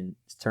pancration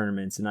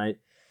tournaments, and I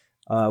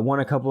won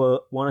a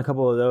couple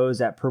of those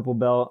at purple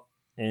belt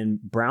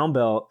and brown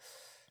belt.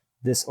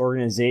 This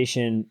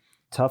organization,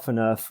 Tough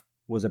Enough,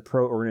 was a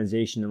pro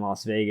organization in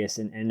Las Vegas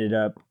and ended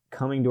up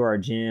coming to our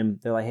gym.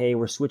 They're like, hey,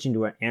 we're switching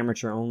to an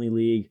amateur only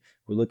league.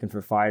 We're looking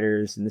for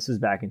fighters, and this was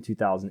back in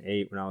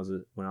 2008 when I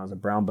was a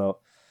brown belt,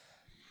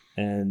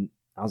 and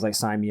I was like,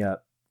 sign me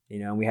up.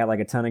 And we had like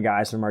a ton of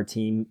guys from our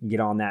team get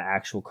on that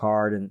actual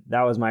card. And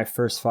that was my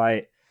first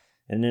fight.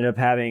 And ended up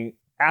having,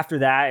 after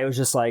that, it was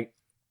just like,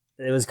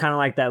 it was kind of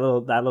like that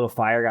little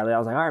fire guy. I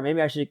was like, all right, maybe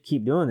I should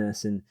keep doing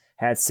this. And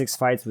had 6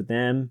 fights with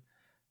them,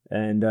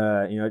 and,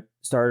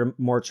 started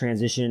more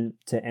transition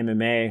to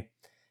MMA.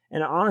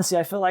 And honestly,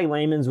 I feel like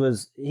Layman's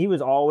was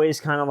always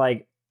kind of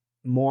like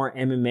more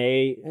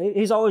MMA.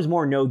 He's always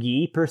more no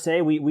gi per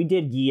se. We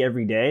did gi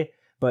every day,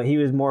 but he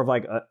was more of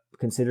like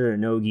considered a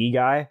no gi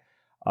guy.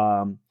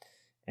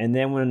 And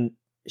then when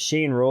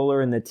Shane Roller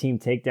and the Team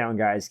Takedown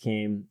guys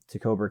came to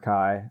Cobra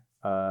Kai,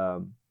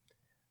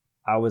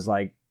 I was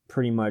like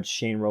pretty much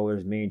Shane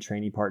Roller's main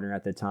training partner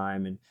at the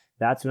time. And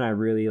that's when I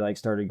really like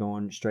started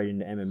going straight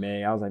into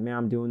MMA. I was like, man,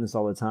 I'm doing this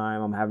all the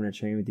time. I'm having to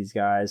train with these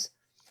guys.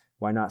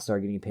 Why not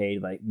start getting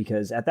paid? Like,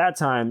 because at that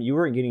time you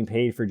weren't getting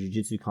paid for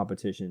jiu-jitsu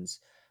competitions,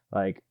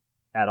 like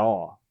at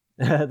all.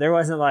 there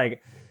wasn't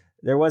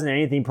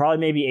anything, probably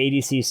maybe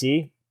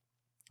ADCC.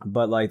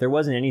 But like there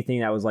wasn't anything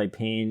that was like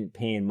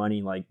paying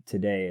money like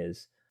today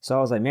is. So I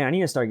was like, man, I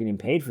need to start getting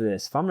paid for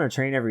this. If I'm gonna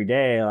train every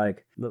day,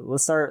 like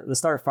let's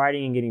start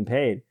fighting and getting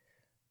paid.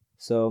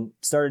 So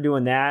started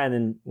doing that, and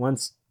then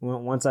once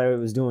I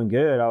was doing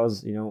good, I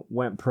was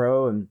went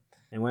pro and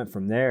went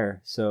from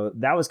there. So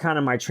that was kind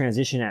of my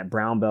transition at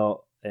brown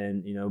belt,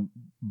 and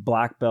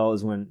black belt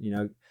is when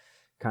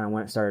kind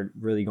of started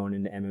really going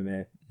into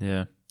MMA.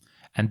 Yeah.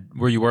 And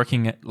were you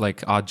working at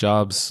like odd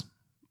jobs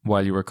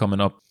while you were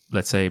coming up?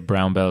 Let's say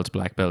brown belt,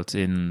 black belt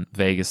in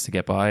Vegas to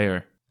get by,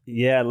 or?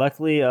 Yeah,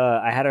 luckily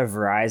I had a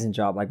Verizon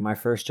job. Like my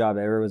first job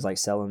ever was like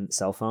selling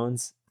cell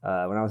phones.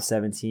 When I was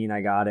 17,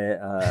 I got it.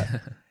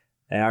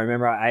 And I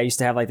remember I used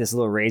to have like this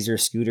little Razor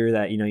scooter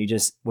that, you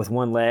just, with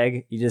one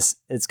leg, it's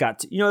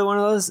got, one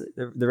of those,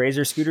 the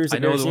Razor scooters. I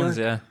know the ones,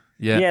 yeah.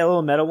 Yeah. Yeah,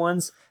 little metal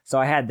ones. So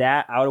I had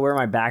that. I would wear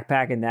my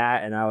backpack in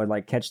that, and I would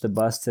like catch the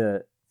bus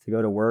to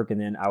go to work,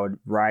 and then I would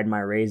ride my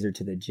Razor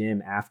to the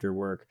gym after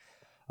work.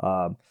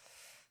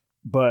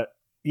 But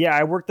yeah,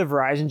 I worked the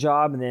Verizon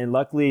job, and then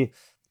luckily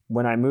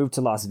when I moved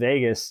to Las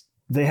Vegas,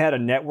 they had a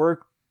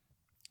network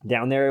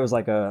down there. It was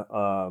like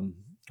a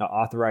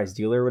authorized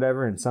dealer or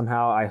whatever, and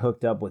somehow I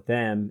hooked up with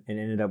them and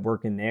ended up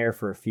working there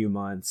for a few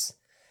months.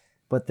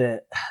 But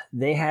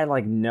they had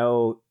like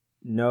no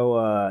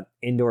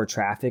indoor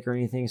traffic or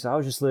anything. So I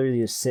was just literally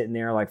just sitting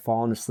there, like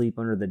falling asleep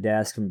under the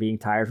desk from being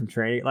tired from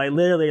training. Like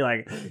literally,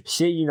 like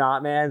shit you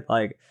not, man.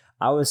 Like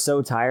I was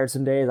so tired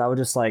some days. I would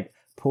just like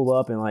pull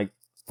up and like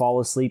fall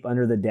asleep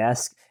under the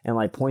desk and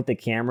like point the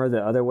camera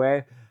the other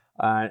way.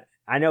 I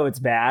know it's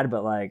bad,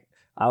 but like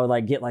I would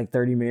like get like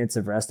 30 minutes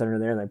of rest under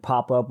there and like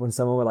pop up when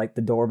someone would like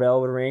the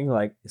doorbell would ring,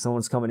 like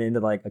someone's coming into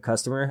like a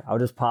customer. I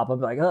would just pop up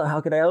like, oh,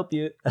 how could I help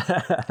you?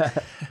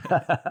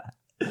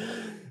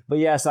 But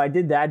yeah, so I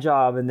did that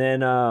job, and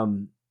then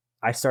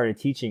I started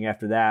teaching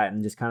after that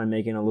and just kind of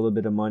making a little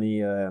bit of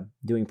money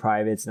doing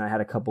privates, and I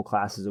had a couple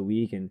classes a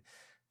week and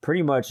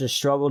pretty much just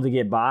struggled to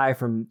get by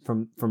from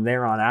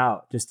there on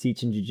out, just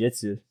teaching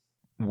jiu-jitsu.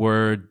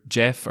 Were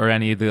Jeff or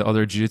any of the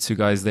other jiu-jitsu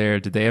guys there,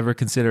 did they ever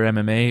consider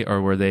MMA,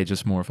 or were they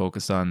just more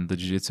focused on the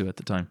jiu-jitsu at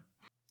the time?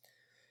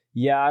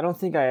 Yeah, I don't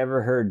think I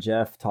ever heard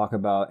Jeff talk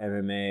about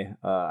MMA.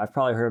 I've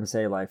probably heard him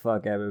say like,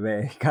 fuck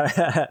MMA.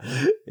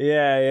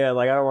 Yeah,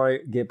 like I don't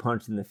want to get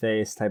punched in the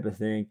face type of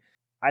thing.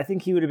 I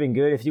think he would have been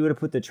good if he would have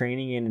put the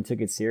training in and took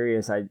it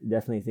serious. I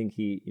definitely think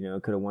he,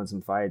 could have won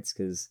some fights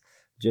because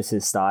just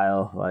his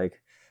style,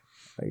 like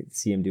I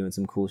see him doing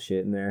some cool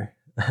shit in there.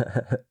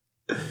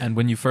 And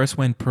when you first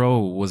went pro,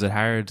 was it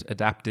hard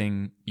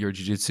adapting your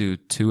jiu-jitsu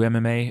to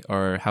MMA,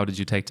 or how did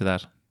you take to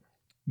that?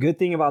 Good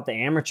thing about the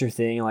amateur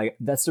thing, like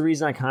that's the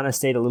reason I kind of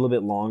stayed a little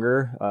bit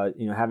longer,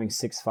 having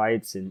 6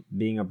 fights and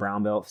being a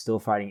brown belt, still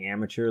fighting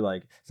amateur.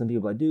 Like some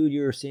people are like, dude,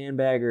 you're a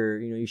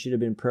sandbagger, you should have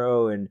been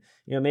pro. And,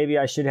 maybe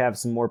I should have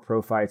some more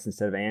pro fights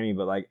instead of AMI,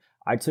 but like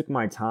I took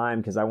my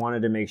time because I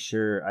wanted to make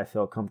sure I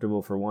felt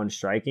comfortable for one,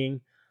 striking.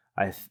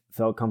 I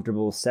felt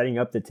comfortable setting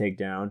up the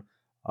takedown,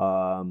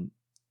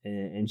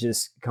 and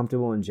just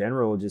comfortable in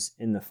general, just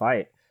in the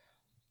fight.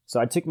 So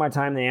I took my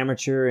time in the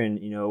amateur and,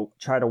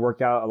 try to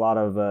work out a lot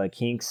of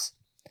kinks.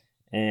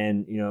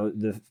 And,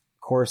 the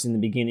course in the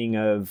beginning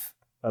of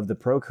the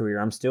pro career,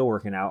 I'm still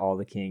working out all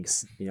the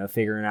kinks,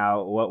 figuring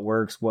out what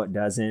works, what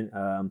doesn't,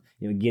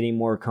 getting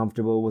more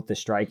comfortable with the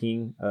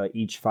striking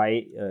each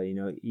fight,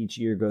 each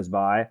year goes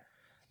by.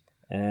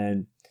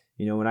 And,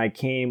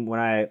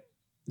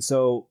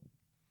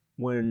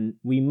 when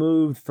we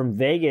moved from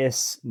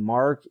Vegas,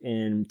 Mark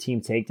and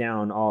Team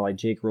Takedown, all like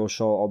Jake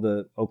Roshaw, all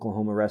the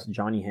Oklahoma wrestlers,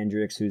 Johnny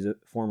Hendricks, who's a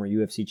former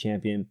UFC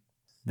champion,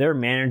 their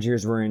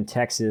managers were in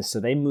Texas. So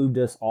they moved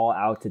us all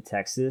out to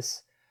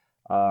Texas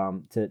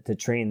to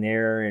train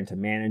there and to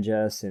manage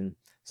us. And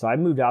so I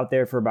moved out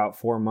there for about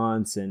 4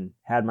 months and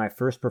had my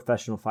first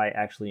professional fight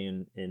actually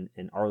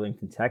in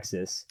Arlington,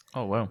 Texas.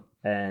 Oh, wow.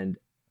 And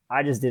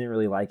I just didn't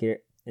really like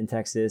it in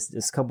Texas.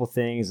 Just a couple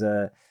things.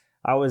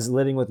 I was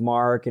living with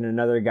Mark and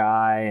another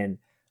guy, and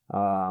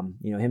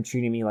him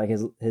treating me like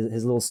his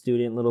little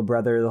student, little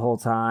brother the whole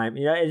time.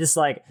 It just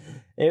like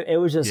it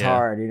was just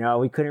hard.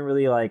 We couldn't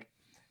really like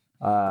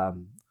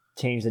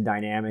change the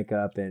dynamic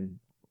up, and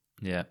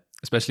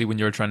especially when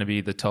you're trying to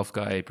be the tough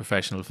guy,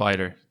 professional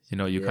fighter.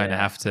 You kind of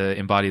have to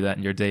embody that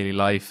in your daily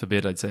life a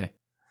bit, I'd say.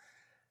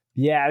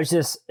 Yeah,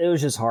 it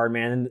was just hard,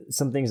 man. And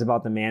some things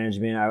about the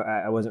management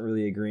I wasn't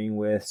really agreeing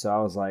with, so I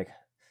was like,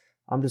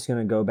 I'm just going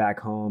to go back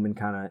home and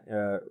kind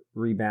of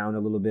rebound a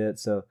little bit.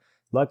 So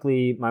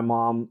luckily my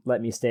mom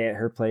let me stay at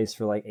her place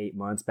for like 8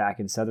 months back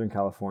in Southern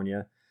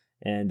California.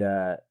 And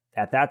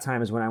at that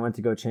time is when I went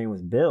to go train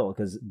with Bill,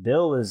 because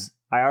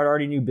I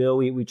already knew Bill.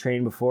 We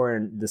trained before,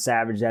 and the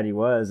savage that he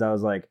was, I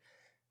was like,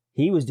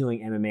 he was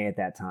doing MMA at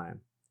that time.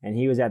 And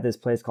he was at this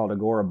place called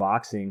Agora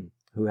Boxing,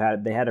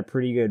 they had a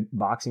pretty good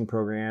boxing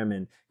program,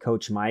 and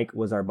Coach Mike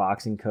was our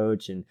boxing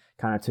coach and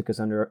kind of took us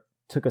under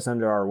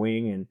our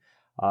wing. And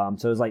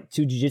so it was like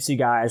 2 jiu-jitsu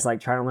guys like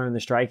trying to learn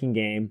the striking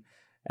game,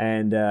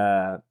 and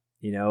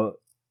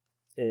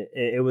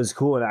it was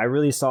cool. And I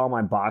really saw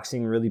my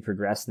boxing really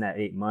progress in that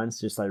 8 months,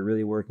 just like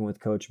really working with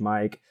Coach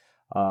Mike.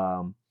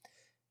 And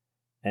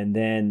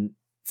then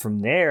from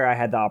there, I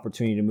had the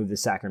opportunity to move to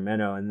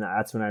Sacramento, and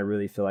that's when I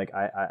really feel like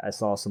I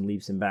saw some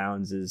leaps and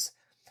bounds. Is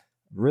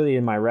really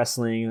in my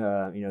wrestling,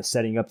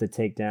 setting up the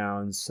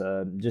takedowns,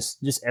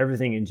 just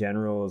everything in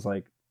general is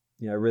like,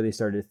 I really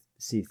started to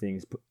see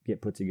things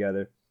get put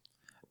together.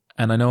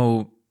 And I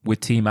know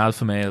with Team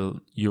Alpha Male,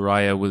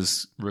 Uriah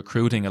was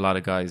recruiting a lot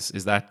of guys.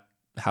 Is that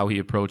how he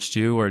approached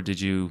you, or did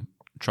you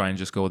try and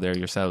just go there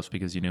yourself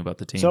because you knew about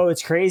the team? So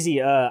it's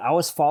crazy. I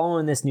was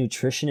following this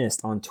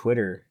nutritionist on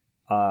Twitter,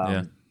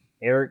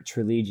 Eric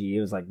Triligi.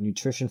 It was like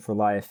Nutrition for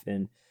Life.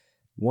 And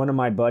one of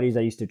my buddies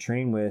I used to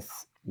train with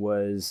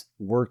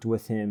worked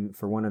with him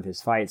for one of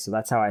his fights. So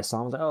that's how I saw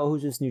him. I was like, oh,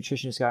 who's this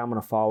nutritionist guy? I'm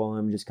going to follow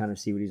him, just kind of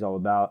see what he's all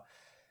about.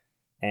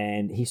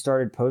 And he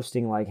started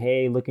posting like,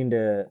 hey, looking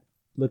to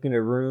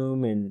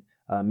room and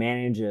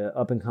manage a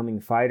up and coming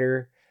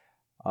fighter,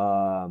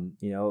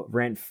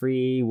 rent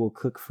free, we'll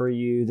cook for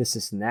you,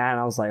 this and that. And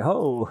I was like,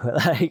 oh,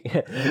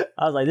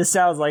 this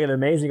sounds like an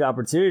amazing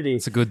opportunity.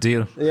 It's a good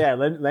deal. Yeah,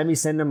 let me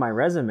send him my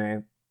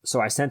resume. So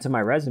I sent him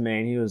my resume,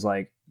 and he was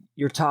like,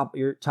 you're top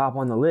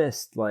on the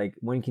list. Like,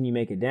 when can you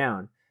make it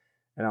down?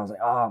 And I was like,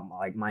 oh,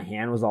 like my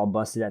hand was all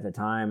busted at the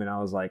time, and I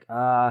was like,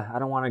 I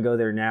don't want to go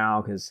there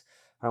now because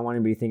I don't want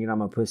anybody thinking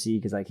I'm a pussy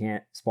because I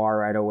can't spar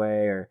right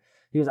away. Or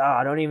he was,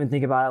 oh, don't even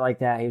think about it like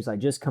that. He was like,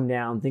 just come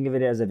down, think of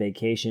it as a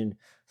vacation.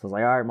 So I was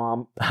like, all right,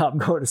 Mom, I'm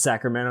going to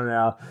Sacramento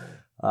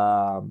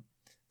now.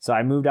 So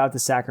I moved out to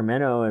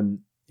Sacramento, and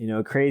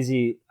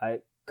crazy. I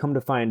come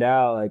to find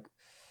out, like,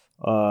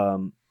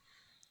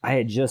 I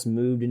had just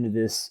moved into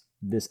this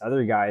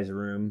other guy's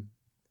room,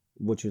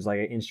 which was like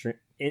an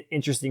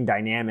interesting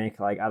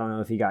dynamic. Like, I don't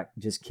know if he got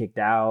just kicked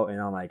out,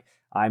 and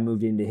I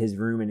moved into his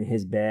room and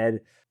his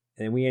bed,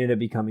 and we ended up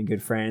becoming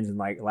good friends and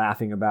like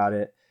laughing about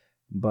it.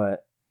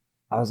 But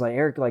I was like,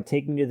 Eric, like,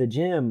 take me to the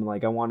gym.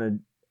 Like, I wanted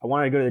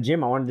to go to the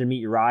gym. I wanted to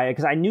meet Uriah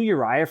because I knew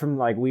Uriah from,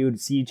 like, we would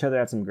see each other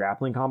at some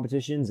grappling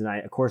competitions, and I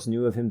of course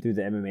knew of him through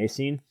the MMA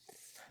scene,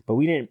 but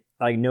we didn't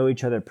like know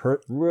each other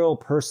real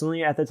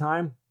personally at the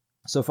time.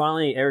 So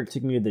finally, Eric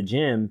took me to the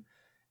gym,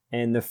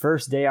 and the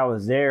first day I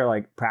was there,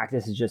 like,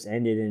 practice has just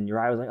ended, and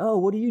Uriah was like, "Oh,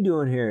 what are you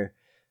doing here?"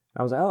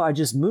 I was like, "Oh, I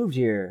just moved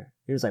here."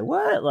 He was like,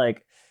 "What?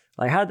 Like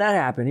how'd that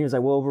happen?" He was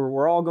like, "Well,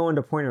 we're all going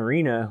to Point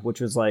Arena,"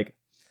 which was like,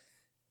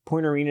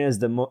 Point Arena is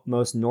the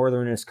most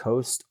northernest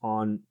coast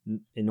in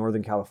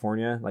Northern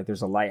California. Like,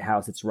 there's a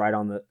lighthouse. It's right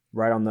on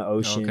the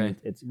ocean. Okay.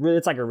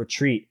 It's like a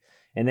retreat,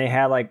 and they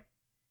had like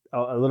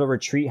a little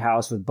retreat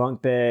house with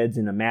bunk beds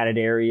and a matted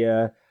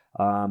area.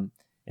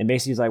 And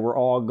basically, it's like, we're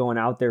all going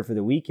out there for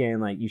the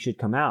weekend. Like, you should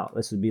come out.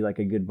 This would be like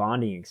a good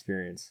bonding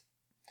experience.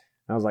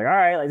 And I was like, all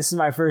right, like, this is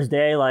my first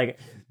day. Like,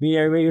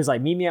 everybody was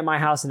like, meet me at my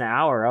house in an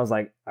hour. I was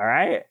like, all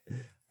right.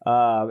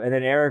 And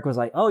then Eric was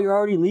like, oh, you're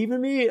already leaving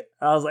me?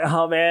 I was like,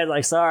 oh man,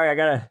 like, sorry, I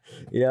gotta,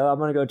 I'm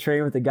gonna go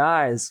train with the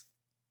guys.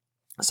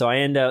 So I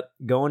end up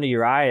going to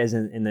Uriah's,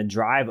 and the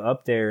drive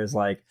up there is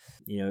like,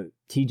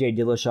 TJ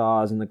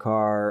Dillashaw's in the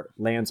car,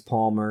 Lance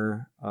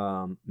Palmer,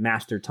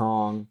 Master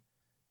Tong.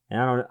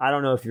 And I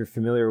don't know if you're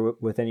familiar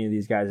with any of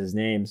these guys'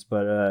 names,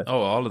 but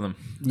all of them.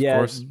 Yeah, of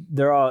course.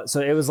 they're all.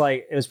 So it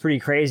was pretty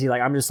crazy.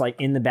 Like, I'm just like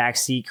in the back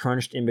seat,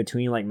 crunched in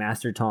between like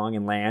Master Tong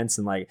and Lance,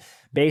 and like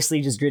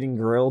basically just getting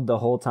grilled the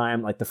whole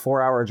time. Like, the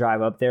 4-hour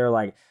drive up there,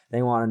 like,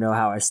 they want to know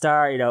how I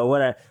start,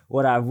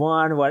 what I've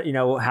won,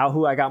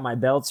 who I got my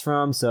belts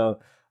from. So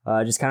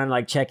just kind of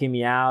like checking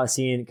me out,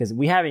 seeing, because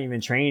we haven't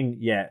even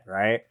trained yet,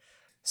 right?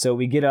 So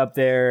we get up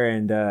there,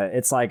 and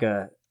it's like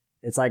a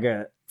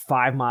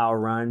 5-mile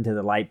run to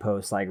the light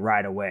post, like,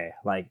 right away.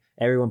 Like,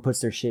 everyone puts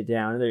their shit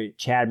down.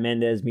 Chad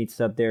Mendez meets us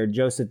up there,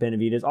 Joseph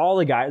Benavides, all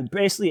the guys,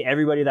 basically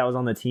everybody that was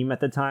on the team at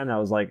the time that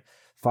was like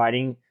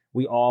fighting,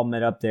 we all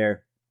met up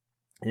there.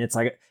 And it's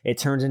like, it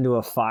turns into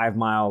a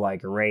 5-mile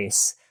like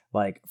race,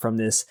 like, from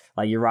this,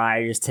 like,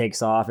 Uriah just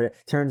takes off. It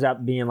turns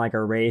out being like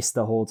a race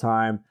the whole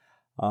time.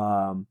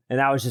 And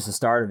that was just the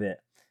start of it.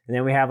 And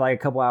then we have like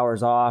a couple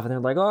hours off, and they're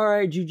like, all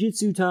right,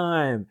 jiu-jitsu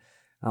time.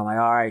 I'm like,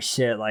 all right,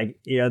 shit. Like,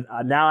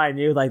 now I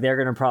knew, like, they're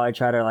going to probably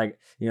try to, like,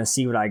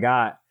 see what I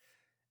got.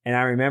 And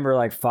I remember,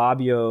 like,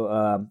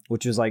 Fabio,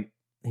 which was like,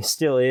 he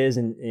still is,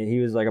 and he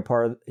was like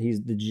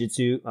he's the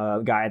jiu-jitsu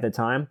guy at the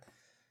time,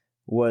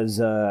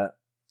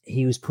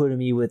 he was putting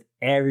me with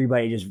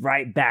everybody just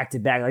right back to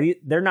back. Like,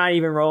 they're not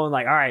even rolling,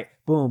 like, all right,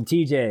 boom,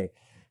 TJ,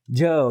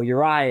 Joe,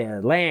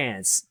 Uriah,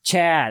 Lance,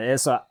 Chad.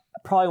 It's I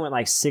probably went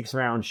like 6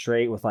 rounds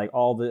straight with like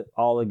all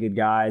the good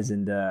guys.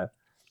 And I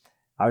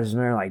was just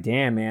remembering, like,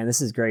 damn, man,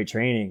 this is great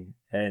training.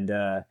 And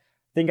I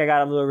think I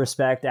got a little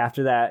respect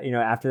after that,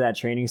 after that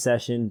training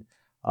session.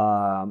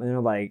 And they're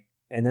like,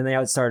 and then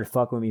they started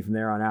fucking with me from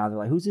there on out. They're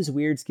like, who's this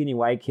weird skinny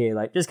white kid?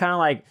 Like, just kind of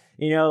like,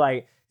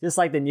 like, just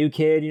like the new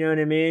kid, you know what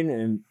I mean?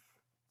 And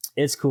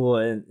it's cool.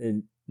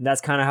 And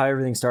that's kind of how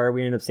everything started.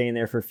 We ended up staying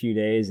there for a few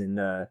days,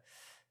 and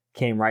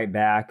came right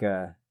back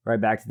to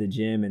the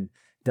gym. And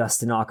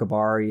Dustin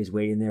Akabari is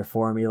waiting there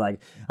for me.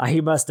 Like,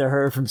 he must have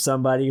heard from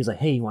somebody. He was like,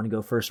 hey, you want to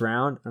go first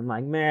round? I'm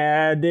like,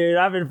 man, dude,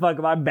 I've been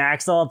fucking, my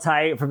back's all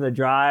tight from the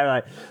drive.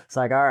 Like, it's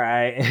like, all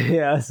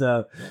right.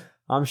 So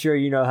I'm sure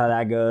you know how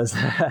that goes.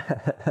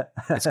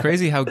 It's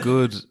crazy how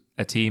good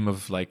a team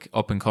of like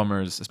up and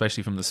comers,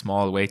 especially from the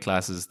small weight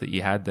classes that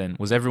you had then.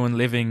 Was everyone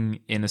living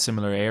in a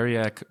similar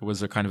area?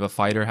 Was there kind of a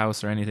fighter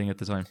house or anything at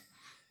the time?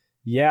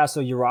 Yeah, so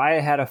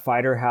Uriah had a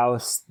fighter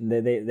house.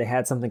 They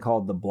had something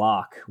called the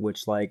Block,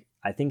 which, like,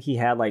 I think he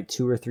had like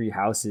 2 or 3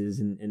 houses,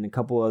 and a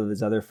couple of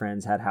his other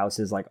friends had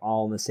houses like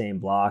all in the same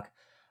block.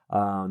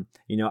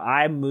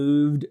 I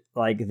moved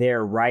like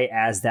there right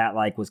as that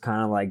like was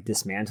kind of like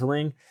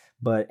dismantling,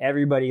 but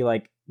everybody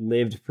like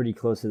lived pretty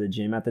close to the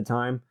gym at the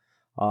time.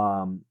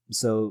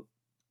 So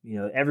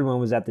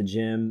everyone was at the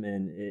gym,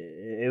 and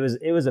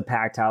it was a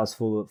packed house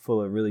full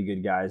of really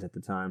good guys at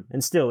the time,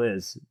 and still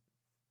is.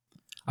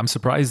 I'm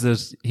surprised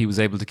that he was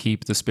able to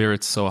keep the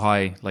spirits so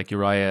high, like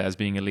Uriah, as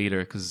being a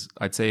leader, because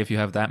I'd say if you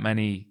have that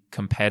many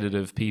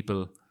competitive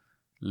people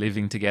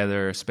living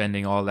together,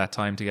 spending all that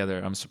time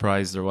together, I'm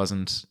surprised there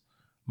wasn't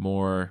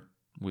more,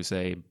 we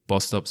say,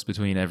 bust-ups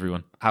between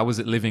everyone. How was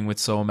it living with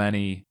so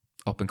many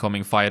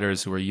up-and-coming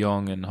fighters who were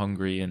young and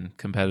hungry and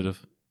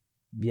competitive?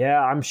 Yeah,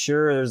 I'm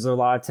sure there's a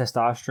lot of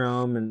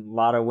testosterone and a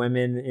lot of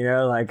women,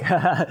 like...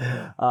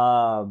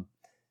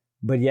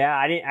 But yeah,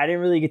 I didn't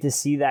really get to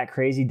see that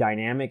crazy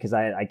dynamic because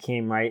I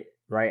came right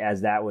right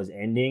as that was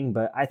ending.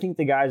 But I think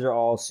the guys are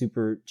all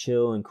super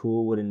chill and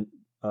cool, and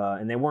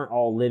they weren't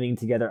all living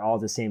together all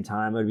at the same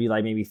time. It would be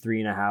like maybe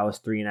three in a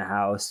house,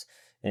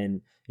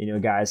 and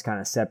guys kind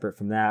of separate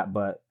from that.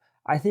 But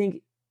I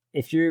think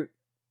if you're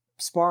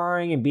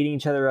sparring and beating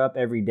each other up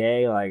every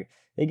day, like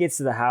it gets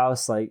to the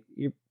house, like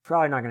you're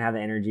probably not gonna have the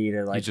energy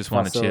to like. You just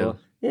want to chill.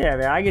 Yeah,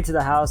 man. I get to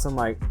the house, I'm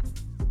like,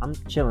 I'm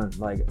chilling,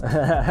 like,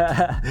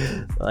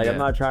 I'm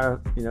not trying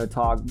to,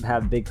 talk,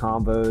 have big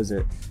combos,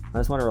 or I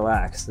just want to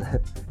relax.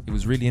 It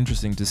was really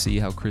interesting to see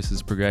how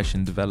Chris's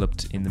progression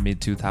developed in the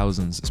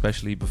mid-2000s,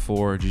 especially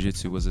before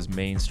Jiu-Jitsu was as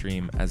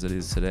mainstream as it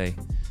is today.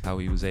 How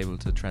he was able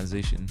to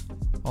transition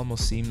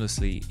almost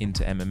seamlessly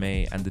into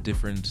MMA and the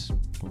different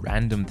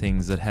random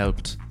things that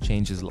helped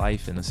change his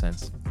life in a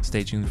sense.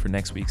 Stay tuned for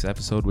next week's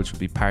episode, which will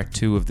be part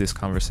 2 of this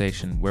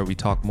conversation, where we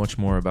talk much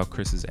more about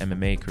Chris's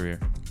MMA career.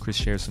 Chris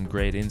shares some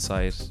great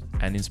insight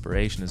and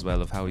inspiration as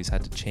well of how he's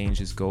had to change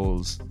his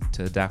goals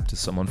to adapt to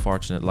some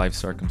unfortunate life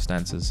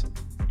circumstances.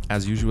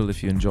 As usual,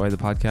 if you enjoy the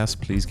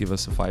podcast, please give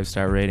us a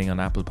 5-star rating on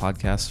Apple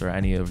Podcasts or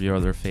any of your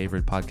other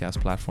favorite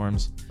podcast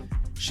platforms.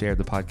 Share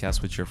the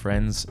podcast with your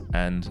friends,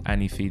 and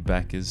any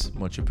feedback is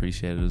much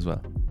appreciated as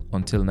well.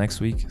 Until next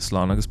week,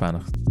 slán agus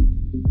beannacht.